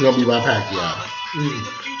fight, it's gonna be by Pacquiao.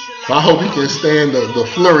 So I hope he can stand the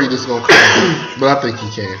flurry that's gonna come. But I think he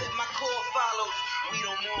can.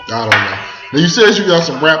 I don't know. Now you said you got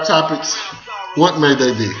some rap topics. What may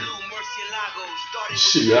they be?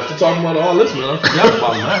 Shit, after talking about all this, man, I forgot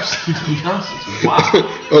about Lashley, to be honest with you. Wow.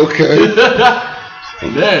 Okay.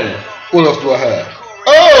 Man. What else do I have?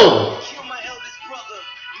 Oh!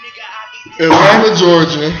 Atlanta,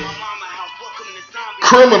 Georgia,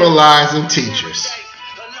 criminalizing teachers.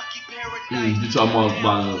 You talking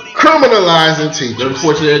about criminalizing teachers. The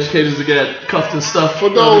unfortunate educators that get cuffed and stuff. For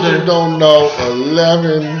those who don't know,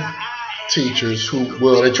 11 teachers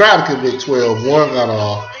they tried to convict 12, one got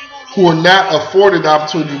off, who were not afforded the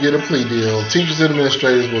opportunity to get a plea deal. Teachers and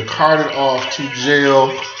administrators were carted off to jail.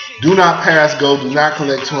 Do not pass go. Do not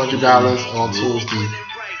collect $200 on Tuesday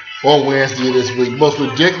or Wednesday of this week. Most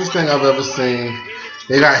ridiculous thing I've ever seen.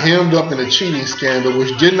 They got hemmed up in a cheating scandal,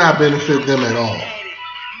 which did not benefit them at all.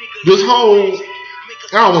 This whole,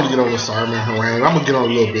 I don't want to get on the sermon harangue. I'm going to get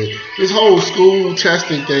on a little bit. This whole school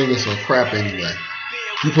testing thing is some crap anyway.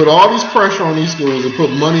 You put all this pressure on these schools and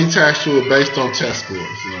put money attached to it based on test scores.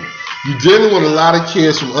 You're dealing with a lot of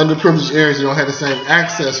kids from underprivileged areas that don't have the same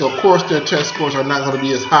access, so of course their test scores are not going to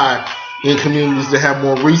be as high in communities that have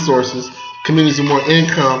more resources, communities with more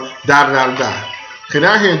income, Because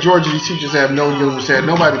out here in Georgia, these teachers have no unions, have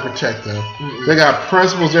nobody to protect them. They got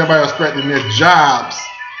principals, everybody else threatening their jobs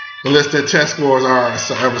unless their test scores are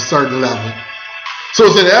of a certain level. So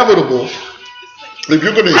it's inevitable. If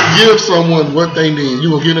you're going to give someone what they need,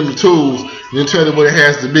 you're going to give them the tools, and then tell them what it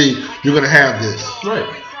has to be, you're going to have this. Right.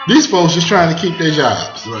 These folks just trying to keep their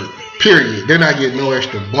jobs. Right. Period. They're not getting no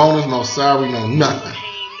extra bonus, no salary, no nothing.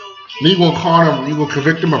 Then you're going to call them, you're going to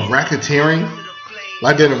convict them of racketeering,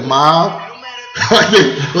 like they're the mob, like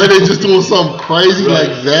they just doing something crazy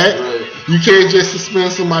like that. Right. You can't just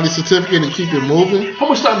suspend somebody's certificate and keep it moving. How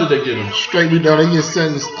much time did they give them? Straight down, they get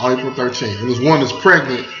sentenced on April 13th. And there's one that's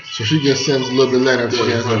pregnant, so she gets sentenced a little bit later if she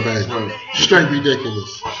has her baby. Right. Straight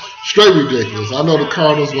ridiculous. Straight ridiculous. I know the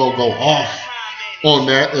Cardinals going to go off on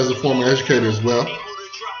that as a former educator as well.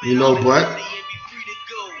 You know, but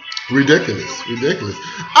ridiculous.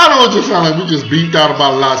 I know it just sounds like we just beeped out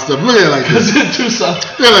about a lot of stuff. Look at it like this.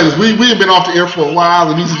 Look at this. We have been off the air for a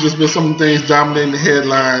while, and these have just been some things dominating the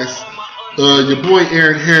headlines. Your boy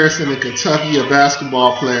Aaron Harrison in Kentucky, a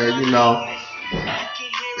basketball player, you know,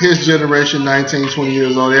 his generation, 19, 20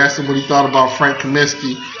 years old. They asked him what he thought about Frank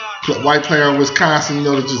Kaminsky, white player in Wisconsin, you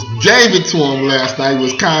know, that just gave it to him last night.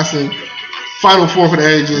 Wisconsin, Final Four for the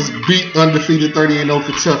ages, beat undefeated 38-0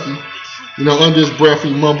 Kentucky. You know, under his breath,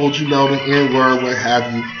 he mumbled, you know, the N-word, what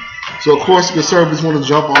have you. So, of course, the conservatives want to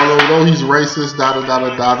jump all over. Oh, he's racist, The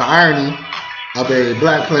irony of a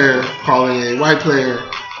black player calling a white player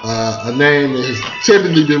a name that has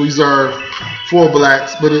typically been reserved for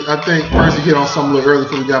blacks. But I think Percy hit on something a little early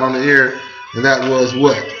before we got on the air, and that was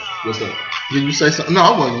what? What's that? Did you say something? No,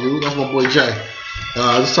 I wasn't you. That's my boy Jay.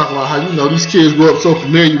 Just talking about how, you know, these kids grew up so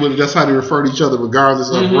familiar with it. That's how they refer to each other regardless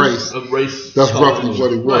of race. That's roughly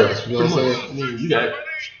what it was. Right. You know what I'm saying? I mean, you got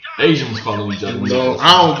Asians calling each other. No,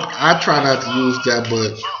 I try not to use that,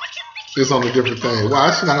 but it's on a different thing. Well,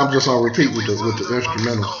 I feel like I'm just on repeat with the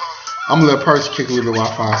instrumental. I'm going to let Percy kick a little bit while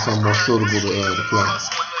I find something more suitable to play.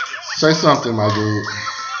 Say something, my dude.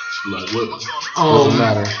 Like what? Doesn't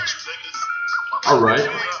matter. All right.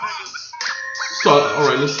 So,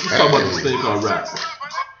 let's talk about this thing called rap.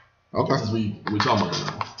 Okay. Since we're talking about it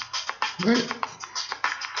now. Right.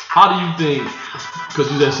 How do you think,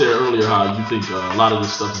 because you just said earlier how you think a lot of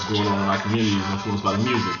this stuff is going on in our community is influenced by the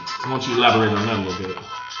music. I want you to elaborate on that a little bit.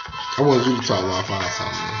 I wanted you to talk while I find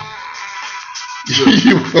something.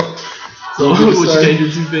 Sure. So what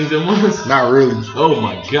changes you think that was? Not really. Oh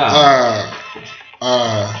my God.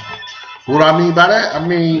 What I mean by that? I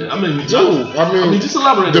mean, just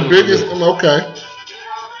elaborate. The biggest, okay.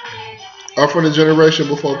 I'm from the generation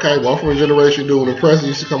before cable. I'm from the generation when the president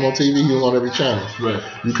used to come on TV, he was on every channel. Right.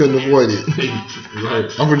 You couldn't avoid it. Right.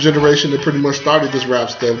 I'm from a generation that pretty much started this rap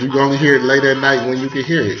stuff. You can only hear it late at night when you can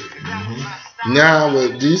hear it. Mm-hmm. Now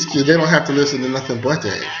with these kids, they don't have to listen to nothing but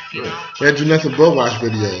that. Right. They do nothing but watch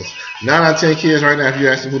videos. 9 out of 10 kids right now, if you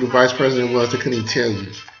ask them who the vice president was, they couldn't even tell you.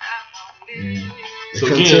 Mm. They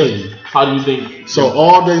couldn't tell you. How do you think? So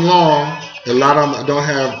all day long, a lot of them don't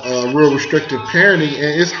have real restrictive parenting,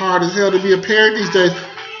 and it's hard as hell to be a parent these days.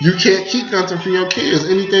 You can't keep nothing from your kids.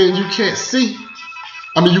 Anything you can't see.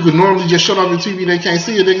 I mean, you could normally just shut off your TV, they can't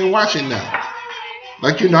see it, they can watch it now.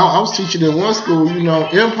 Like, you know, I was teaching in one school, you know,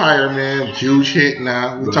 Empire, man, huge hit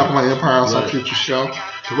now. We're talking about Empire on some future show.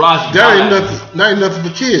 Taraji. That ain't nothing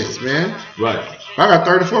for kids, man. Right. I got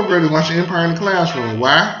 3rd and 4th graders watching Empire in the classroom.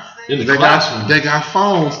 Why? In the classroom. They got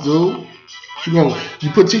phones, dude. You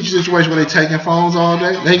put teacher situation where they taking phones all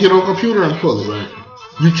day. They get on a computer and pull it. Right.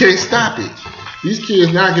 You can't stop it. These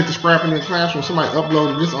kids now get to scrapping in the classroom. Somebody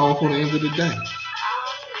uploaded this on for the end of the day.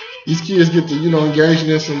 These kids get to, engage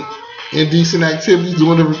in some indecent activities,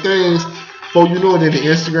 doing different things. Before you know it, then the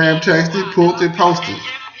Instagram text it, pulled it, posted.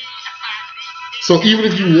 So even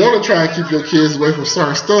if you want to try and keep your kids away from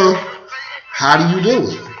certain stuff, how do you do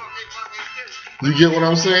it? You get what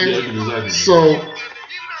I'm saying? Yeah, exactly. So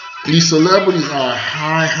these celebrities are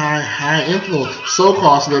high influence.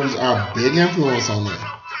 So-called celebrities are big influence on them.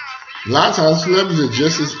 A lot of times celebrities are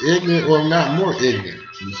just as ignorant or not more ignorant.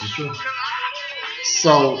 This is true.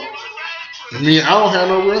 So, I don't have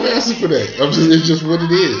no real answer for that. It's just what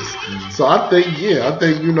it is. Mm-hmm. So I think, if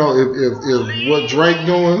what Drake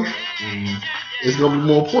doing is going to be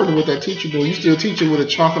more important than what that teacher doing. You still teaching with a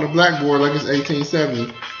chalk on a blackboard like it's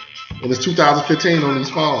 1870 and it's 2015 on these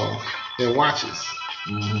phones and watches.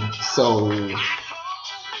 Mm-hmm. So,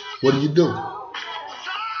 what do?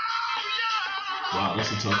 Wow,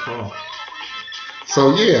 that's a tough call.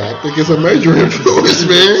 So, yeah, I think it's a major influence,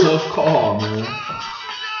 man. Tough call, man.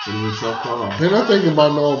 It was a tough call. Man, I'm thinking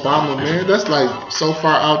about no Obama, man. That's like so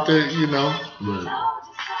far out there, Right.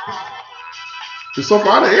 It's so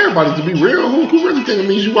far out of everybody, to be real. Who really think it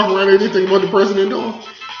means you walk around and anything what the president doing?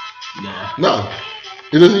 Nah. No.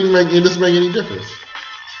 It doesn't make any difference.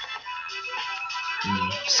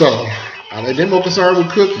 So, they more concerned with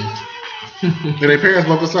Cookie. And their parents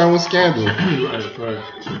more concerned with scandal.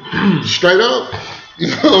 Right. Straight up. You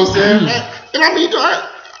know what I'm saying? And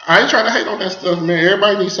I ain't trying to hate on that stuff, man.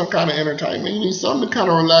 Everybody needs some kind of entertainment. You need something to kind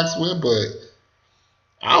of relax with, but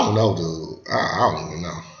I don't know, dude. I don't even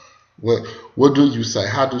know. What do you say?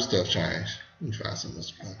 How do stuff change? Let me find something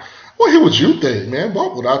else. Well, hear what you think, man.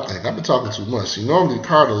 What would I think? I've been talking too much. See, normally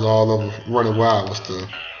Carter's all over running wild with stuff.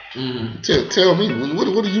 Mm-hmm. Tell me,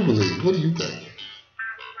 what do you believe? What do you think?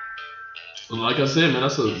 Like I said, man,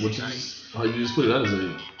 how you just put it. That is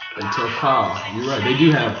a tough call. You're right. They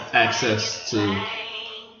do have access to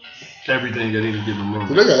everything at any given moment.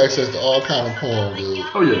 So they got access to all kind of porn, dude.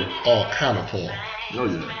 Oh yeah. All kind of porn. Oh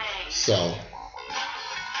yeah. So.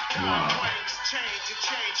 Wow.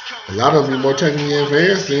 A lot of them be more technically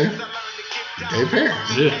advanced than their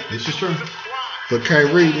parents. Yeah, this is true. But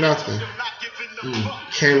can't read nothing.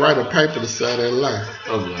 Can't write a paper to sell their life.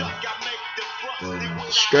 Oh yeah.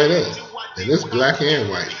 Straight up. And it's black and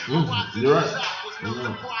white. You're right.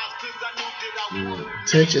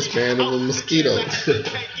 Attention span of a mosquito.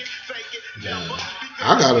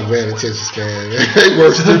 I got a bad attention span. They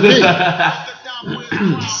worse than me.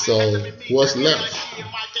 So what's left?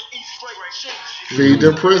 Feed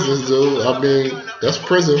them prisons, dude. That's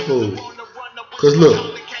prison food. Cause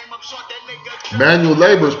look, manual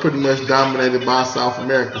labor is pretty much dominated by South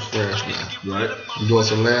America's friends now. Right. You're doing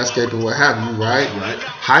some landscaping, what have you, right? Right.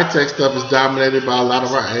 High tech stuff is dominated by a lot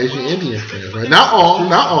of our Asian Indian friends, right? Not all. I'm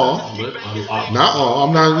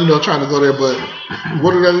not, trying to go there, but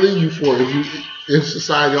what do that leave you for? If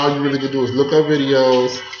society, all you really can do is look up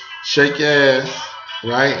videos, shake your ass,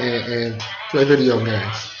 right, and play video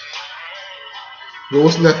games. Well,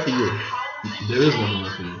 what's left for you? There is nothing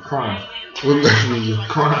left for you. Crime. What's left for you?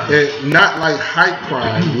 Crime. And not like hype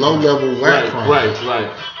crime, low level whack crime. Right.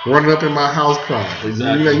 Running up in my house crime.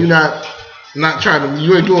 Exactly. You're not trying to.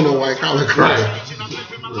 You ain't doing no white collar crime.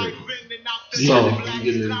 Right. So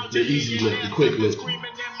you get the easy lick, the quick lick.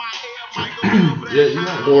 Yeah, you're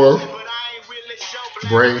right. Or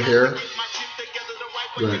braid hair.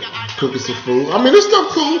 Right. Cooking some food. I mean, this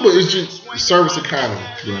stuff cool, but it's just service economy.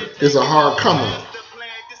 Right. It's a hard come up.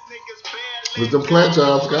 With the plant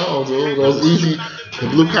jobs gone, dude. Those easy, the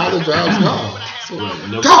blue collar jobs gone. So,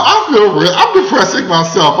 dog, I feel real. I'm depressing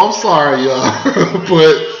myself. I'm sorry, y'all.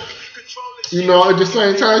 But, at the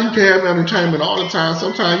same time, you can't have entertainment all the time.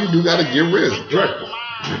 Sometimes you do got to get rid of it. Right.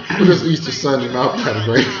 Well, this Easter Sunday, man, I had a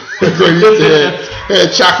great Easter.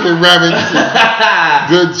 Had chocolate rabbits,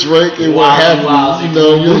 good drink, and what have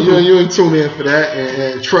you. You ain't tune in for that.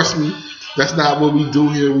 And trust me, that's not what we do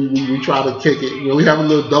here. We try to kick it. We have a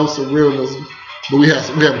little dose of realness, but we have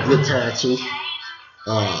a good time too.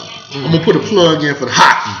 I'm gonna put a plug in for the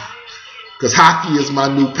hockey. Because hockey is my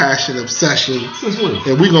new passion, obsession.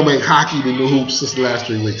 And we're going to make hockey the new hoops since the last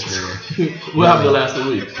 3 weeks, man. What happened the last 3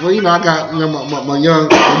 weeks? Well, I got my young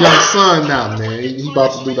son now, man. He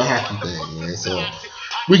about to do the hockey thing, man. So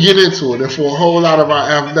we get into it. And for a whole lot of our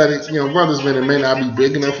athletic brothers, man, it may not be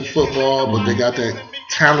big enough for football, but they got that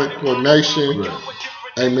talent coordination. Right.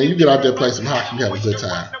 Hey, man, you get out there and play some hockey, you have a good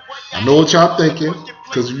time. I know what y'all thinking.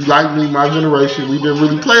 Because you like me, my generation, we didn't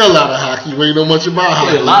really play a lot of hockey. We ain't know much about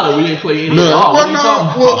hockey. A lot of we ain't play any no. at all.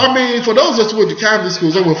 Well, I mean, for those of us who went to Catholic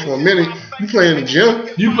schools, I went for a minute. You play in the gym.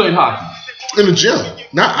 You played hockey. In the gym.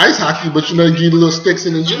 Not ice hockey, but you know, you get the little sticks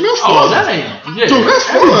in the gym. That's fun. Oh, that ain't. Yeah. Dude, that's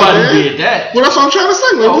fun. Everybody man. did that. Well, that's what I'm trying to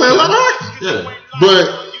say. We play a lot of hockey. Yeah.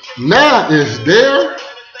 But now it's there.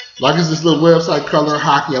 Like it's this little website, Color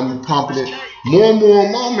Hockey. I'm pumping it. More and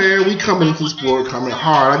more, man. We coming into the sport, coming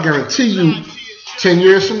hard. I guarantee you, 10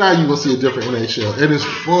 years from now, you're going to see a different NHL. And it's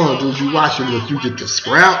fun, dude. You watch it. Look, you get to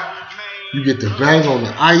scrap. You get to bang on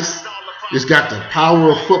the ice. It's got the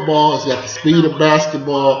power of football. It's got the speed of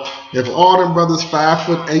basketball. If all them brothers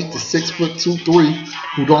 5'8" to 6'2", 3",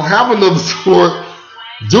 who don't have another sport,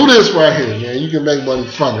 do this right here, man. You can make money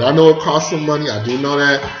from it. I know it costs some money. I do know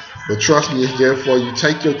that. But trust me, it's there for you.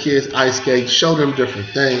 Take your kids ice skating. Show them different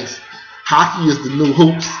things. Hockey is the new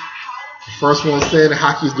hoops. The first one saying that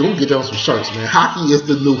hockey is the new. Get down some shirts, man. Hockey is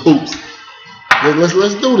the new hoops.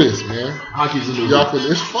 Let's do this, man. Hockey's the new hoops.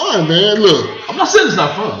 It's fun, man. Look. I'm not saying it's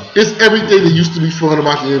not fun. It's everything that used to be fun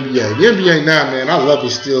about the NBA. The NBA now, man, I love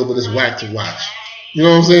it still, but it's whack to watch. You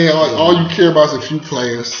know what I'm saying? All you care about is a few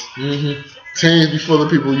players. Mm-hmm. Teams before the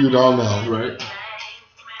people you don't know. Right.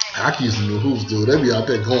 Hockey is the new hoops, dude. They be out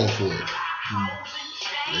there going for it.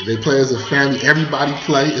 They play as a family. Everybody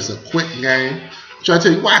play. It's a quick game. Try to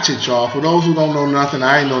tell you, watch it, y'all. For those who don't know nothing,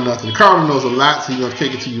 I ain't know nothing. Carter knows a lot, so he's going to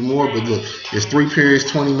kick it to you more. But look, it's 3 periods,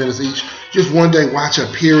 20 minutes each. Just one day, watch a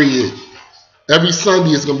period. Every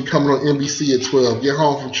Sunday, it's going to be coming on NBC at 12. Get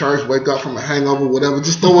home from church, wake up from a hangover, whatever.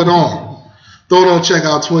 Just throw it on. Throw it on, check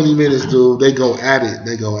out 20 minutes, dude. They go at it.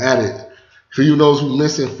 They go at it. For you those who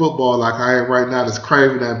missing football like I am right now that's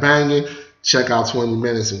craving that banging, check out 20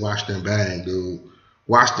 minutes and watch them bang, dude.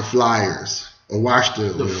 Watch the Flyers. Or watch the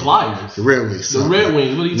Flyers. The Red Wings. The Red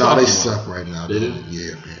Wings. What are you talking about? No, they suck right now. They do?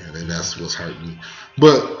 Yeah, man. That's what's hurting me.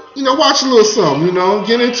 But, you know, watch a little something, you know.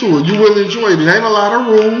 Get into it. You will enjoy it. It ain't a lot of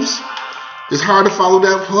rules. It's hard to follow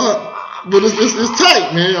that puck. But it's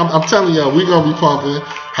tight, man. I'm telling y'all, we're going to be pumping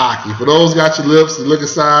hockey. For those got your lips and looking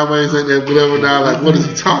sideways at that whatever now, like, what is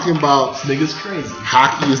he talking about? This nigga's crazy.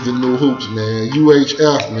 Hockey is the new hoops, man.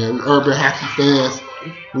 UHF, man. We urban hockey fans.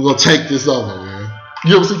 We're going to take this over, man.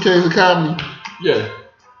 You ever see Kings of Comedy? Yeah.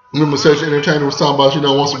 Remember Search Entertainer was talking about, you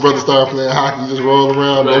know, once a brother started playing hockey, you just roll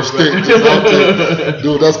around, no stick, just out there.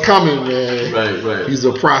 Dude, that's coming, man. Right. He's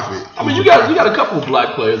a prophet. I mean, you got a couple of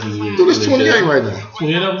black players in the league. Dude, it's 28 right now.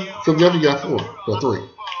 28 of them? Philadelphia got 4 or 3.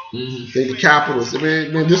 Mm-hmm. They the Capitals. I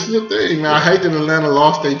mean, this is the thing. Now, I hate that Atlanta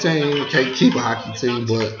lost their team. They can't keep a hockey team,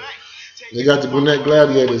 but they got the Gwinnett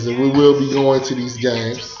Gladiators, and we will be going to these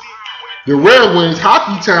games. The Red Wings,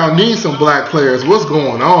 Hockey Town needs some black players. What's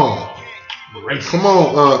going on? Come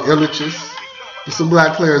on, Illiches. There's some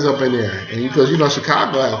black players up in there. And because, you know,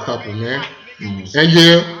 Chicago had a couple, man. Mm-hmm. And,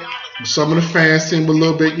 yeah, some of the fans seem a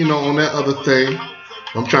little bit, you know, on that other thing.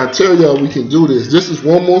 I'm trying to tell y'all we can do this. This is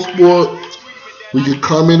one more sport. We can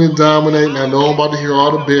come in and dominate. And I know I'm about to hear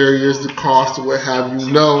all the barriers, the cost, or what have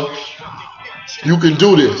you. No, you can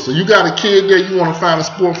do this. So you got a kid there, you want to find a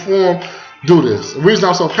sport for him, do this. The reason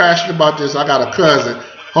I'm so passionate about this, I got a cousin.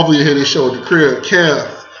 Hopefully you hear this show at the crib.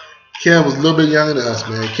 Kev was a little bit younger than us,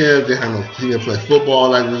 man. Kev he didn't play football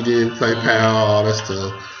like we did. He played power, all that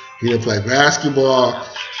stuff. He didn't play basketball,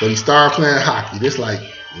 but he started playing hockey. This like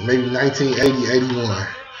maybe 1980, 81.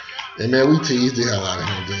 And man, we teased the hell out of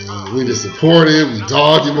him, dude. We just supported, we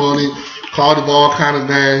dogged him on it, called him all kind of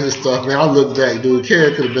names and stuff, man. I look back, dude.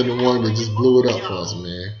 Kev could have been the one that just blew it up for us,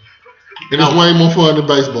 man. And it's way more fun than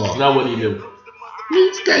baseball. Now what do you do? I mean,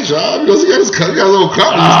 it's that job. You know, he got a little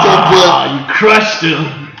company and stuff, but you crushed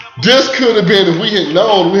him. This could have been if we had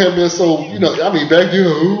known. We hadn't been so, you know. I mean, back then,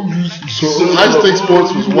 I just think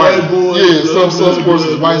sports was white. Yeah, some sports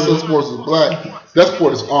is white, some sports is black. That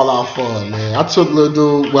sport is all out fun, man. I took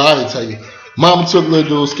little dude. Well, I didn't tell you. Mama took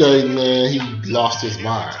little dude skating, man. He lost his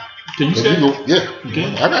mind. Can you skate? Yeah. You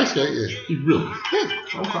can? I can skate, yeah. You really?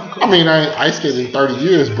 Yeah. Okay, cool. I mean, I ain't ice skated in 30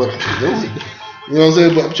 years, but I can do it. You know what I'm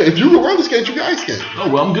saying? But if you can roller skate, you can ice skate.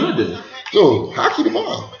 Oh, well, I'm good then. Dude, hockey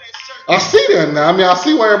tomorrow. I see that now. I mean, I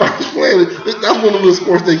see why everybody's playing it. That's one of the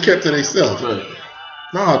sports they kept to themselves. Right.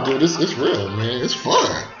 Nah, dude, it's real, man. It's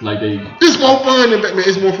fun. It's more fun than man.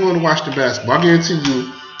 It's more fun to watch the basketball. I guarantee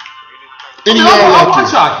you. I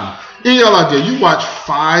watch hockey. Any y'all out there, you watch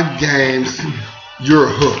 5 games, you're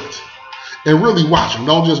hooked. And really watch them.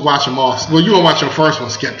 Don't just watch them off. Well, you don't watch your first one,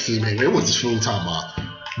 skepticism, maybe. It was the fool talking about.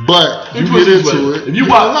 But you get into it. If you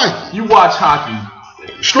watch hockey.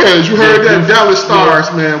 Straight, you heard that Dallas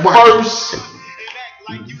Stars, man.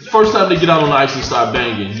 First time they get out on the ice and start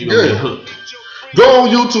banging, you're going to get hooked. Go on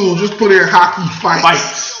YouTube, just put in hockey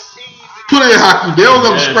fights. Put in hockey. They don't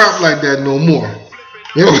let them scrap like that no more.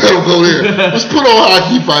 They don't let them go there. Let's put on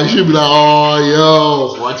hockey fights. You'll be like,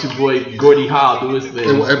 oh, yo. Watch your boy Gordie Howe do his thing.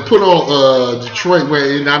 And put on Detroit.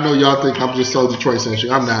 And I know y'all think I'm just so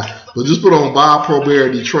Detroit-centric. I'm not. But just put on Bob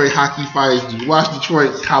Probert, Detroit hockey fights. You watch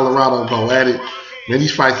Detroit, Colorado, go at it. Man,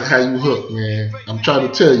 these fights will have you hooked, man. I'm trying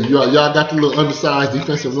to tell you. Y'all got the little undersized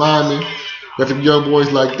defensive linemen. Got them young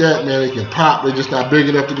boys like that, man. They can pop. They're just not big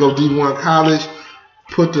enough to go D1 college.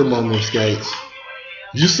 Put them on them skates.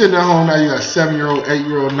 You sitting at home now, you got a 7-year-old,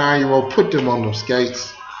 8-year-old, 9-year-old, put them on them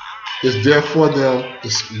skates. It's there for them.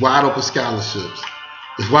 It's wide open scholarships.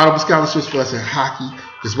 It's wide open scholarships for us in hockey.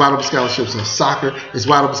 It's wide open scholarships in soccer. It's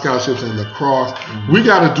wide open scholarships in lacrosse. We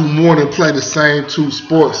got to do more than play the same two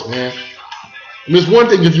sports, man. I mean, it's one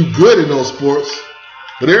thing if you're good in those sports,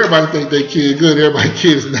 but everybody think they kid good. Everybody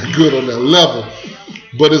kid is not good on that level.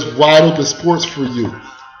 But it's wide open sports for you.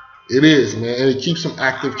 It is, man, and it keeps them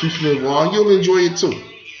active, keeps them involved. You'll enjoy it too.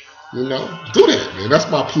 You know, do that, man. That's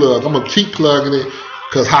my plug. I'm gonna keep plugging it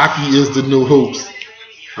because hockey is the new hoops.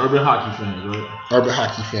 Urban hockey fans, right? Urban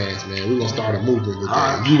hockey fans, man. We're gonna start a movement with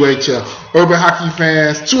that. UHF. Urban hockey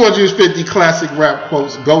fans. 250 classic rap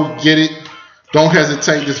quotes. Go get it. Don't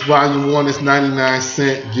hesitate. This volume 1 is 99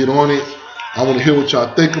 cents. Get on it. I want to hear what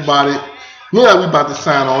y'all think about it. Look like we about to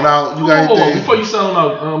sign on out. You got anything? Before you sign on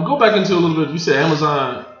out, go back into a little bit. You said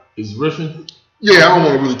Amazon is riffing. Yeah, I don't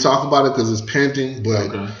want to really talk about it because it's pending,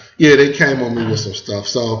 but yeah, they came on me with some stuff.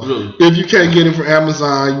 So if you can't get it from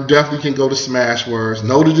Amazon, you definitely can go to Smashwords.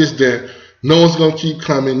 Know that it's there. Know it's going to keep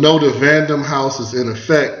coming. Know the Vandom House is in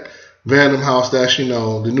effect. Vandom House, that's, you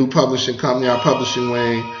know, the new publishing company, our publishing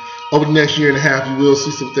wing. Over the next year and a half, you will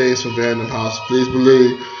see some things from Vandom House. Please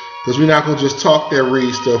believe, because we're not going to just talk that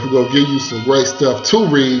read stuff. We're going to give you some great stuff to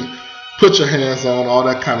read, put your hands on, all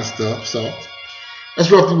that kind of stuff. So that's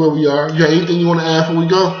roughly where we are. You got anything you want to add before we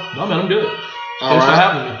go? No, man, I'm good. Thanks for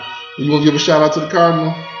having me. You want to give a shout out to the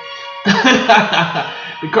Cardinal?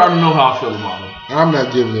 The Cardinal know how I feel about him. I'm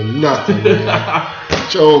not giving him nothing, man.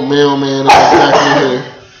 It's your old mailman back in here.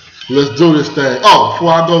 Let's do this thing. Oh,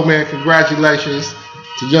 before I go, man, congratulations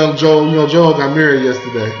to young Joel. You know, Joel got married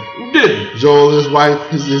yesterday. Who did? Joel, his wife,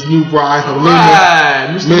 his new bride, Helena.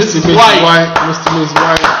 Right. Mr. White. Mr. Miss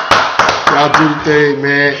White. Y'all do the thing,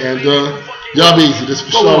 man. And y'all be easy. This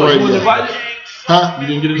for sure radio. You invited? Huh? You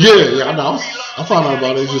didn't get it? Yeah, I know. I found out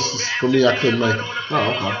about it. It's just for me, I couldn't make it. Oh,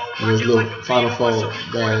 okay. And this little Final Four thing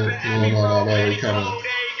going on all that we kind of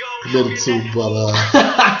committed to, but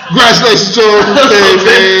congratulations, Joel.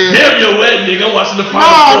 Damn your wedding, nigga. I'm watching the Final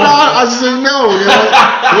Four. No, I just didn't know. You know?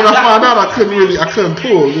 When I found out, I couldn't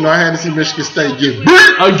pull. You know, I had to see Michigan State get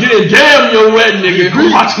beat. Again, damn your wedding, nigga.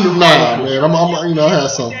 I'm watching the Final Four. Man, I'm I had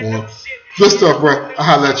something for him. Good stuff, bro. I'll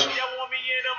holler at you.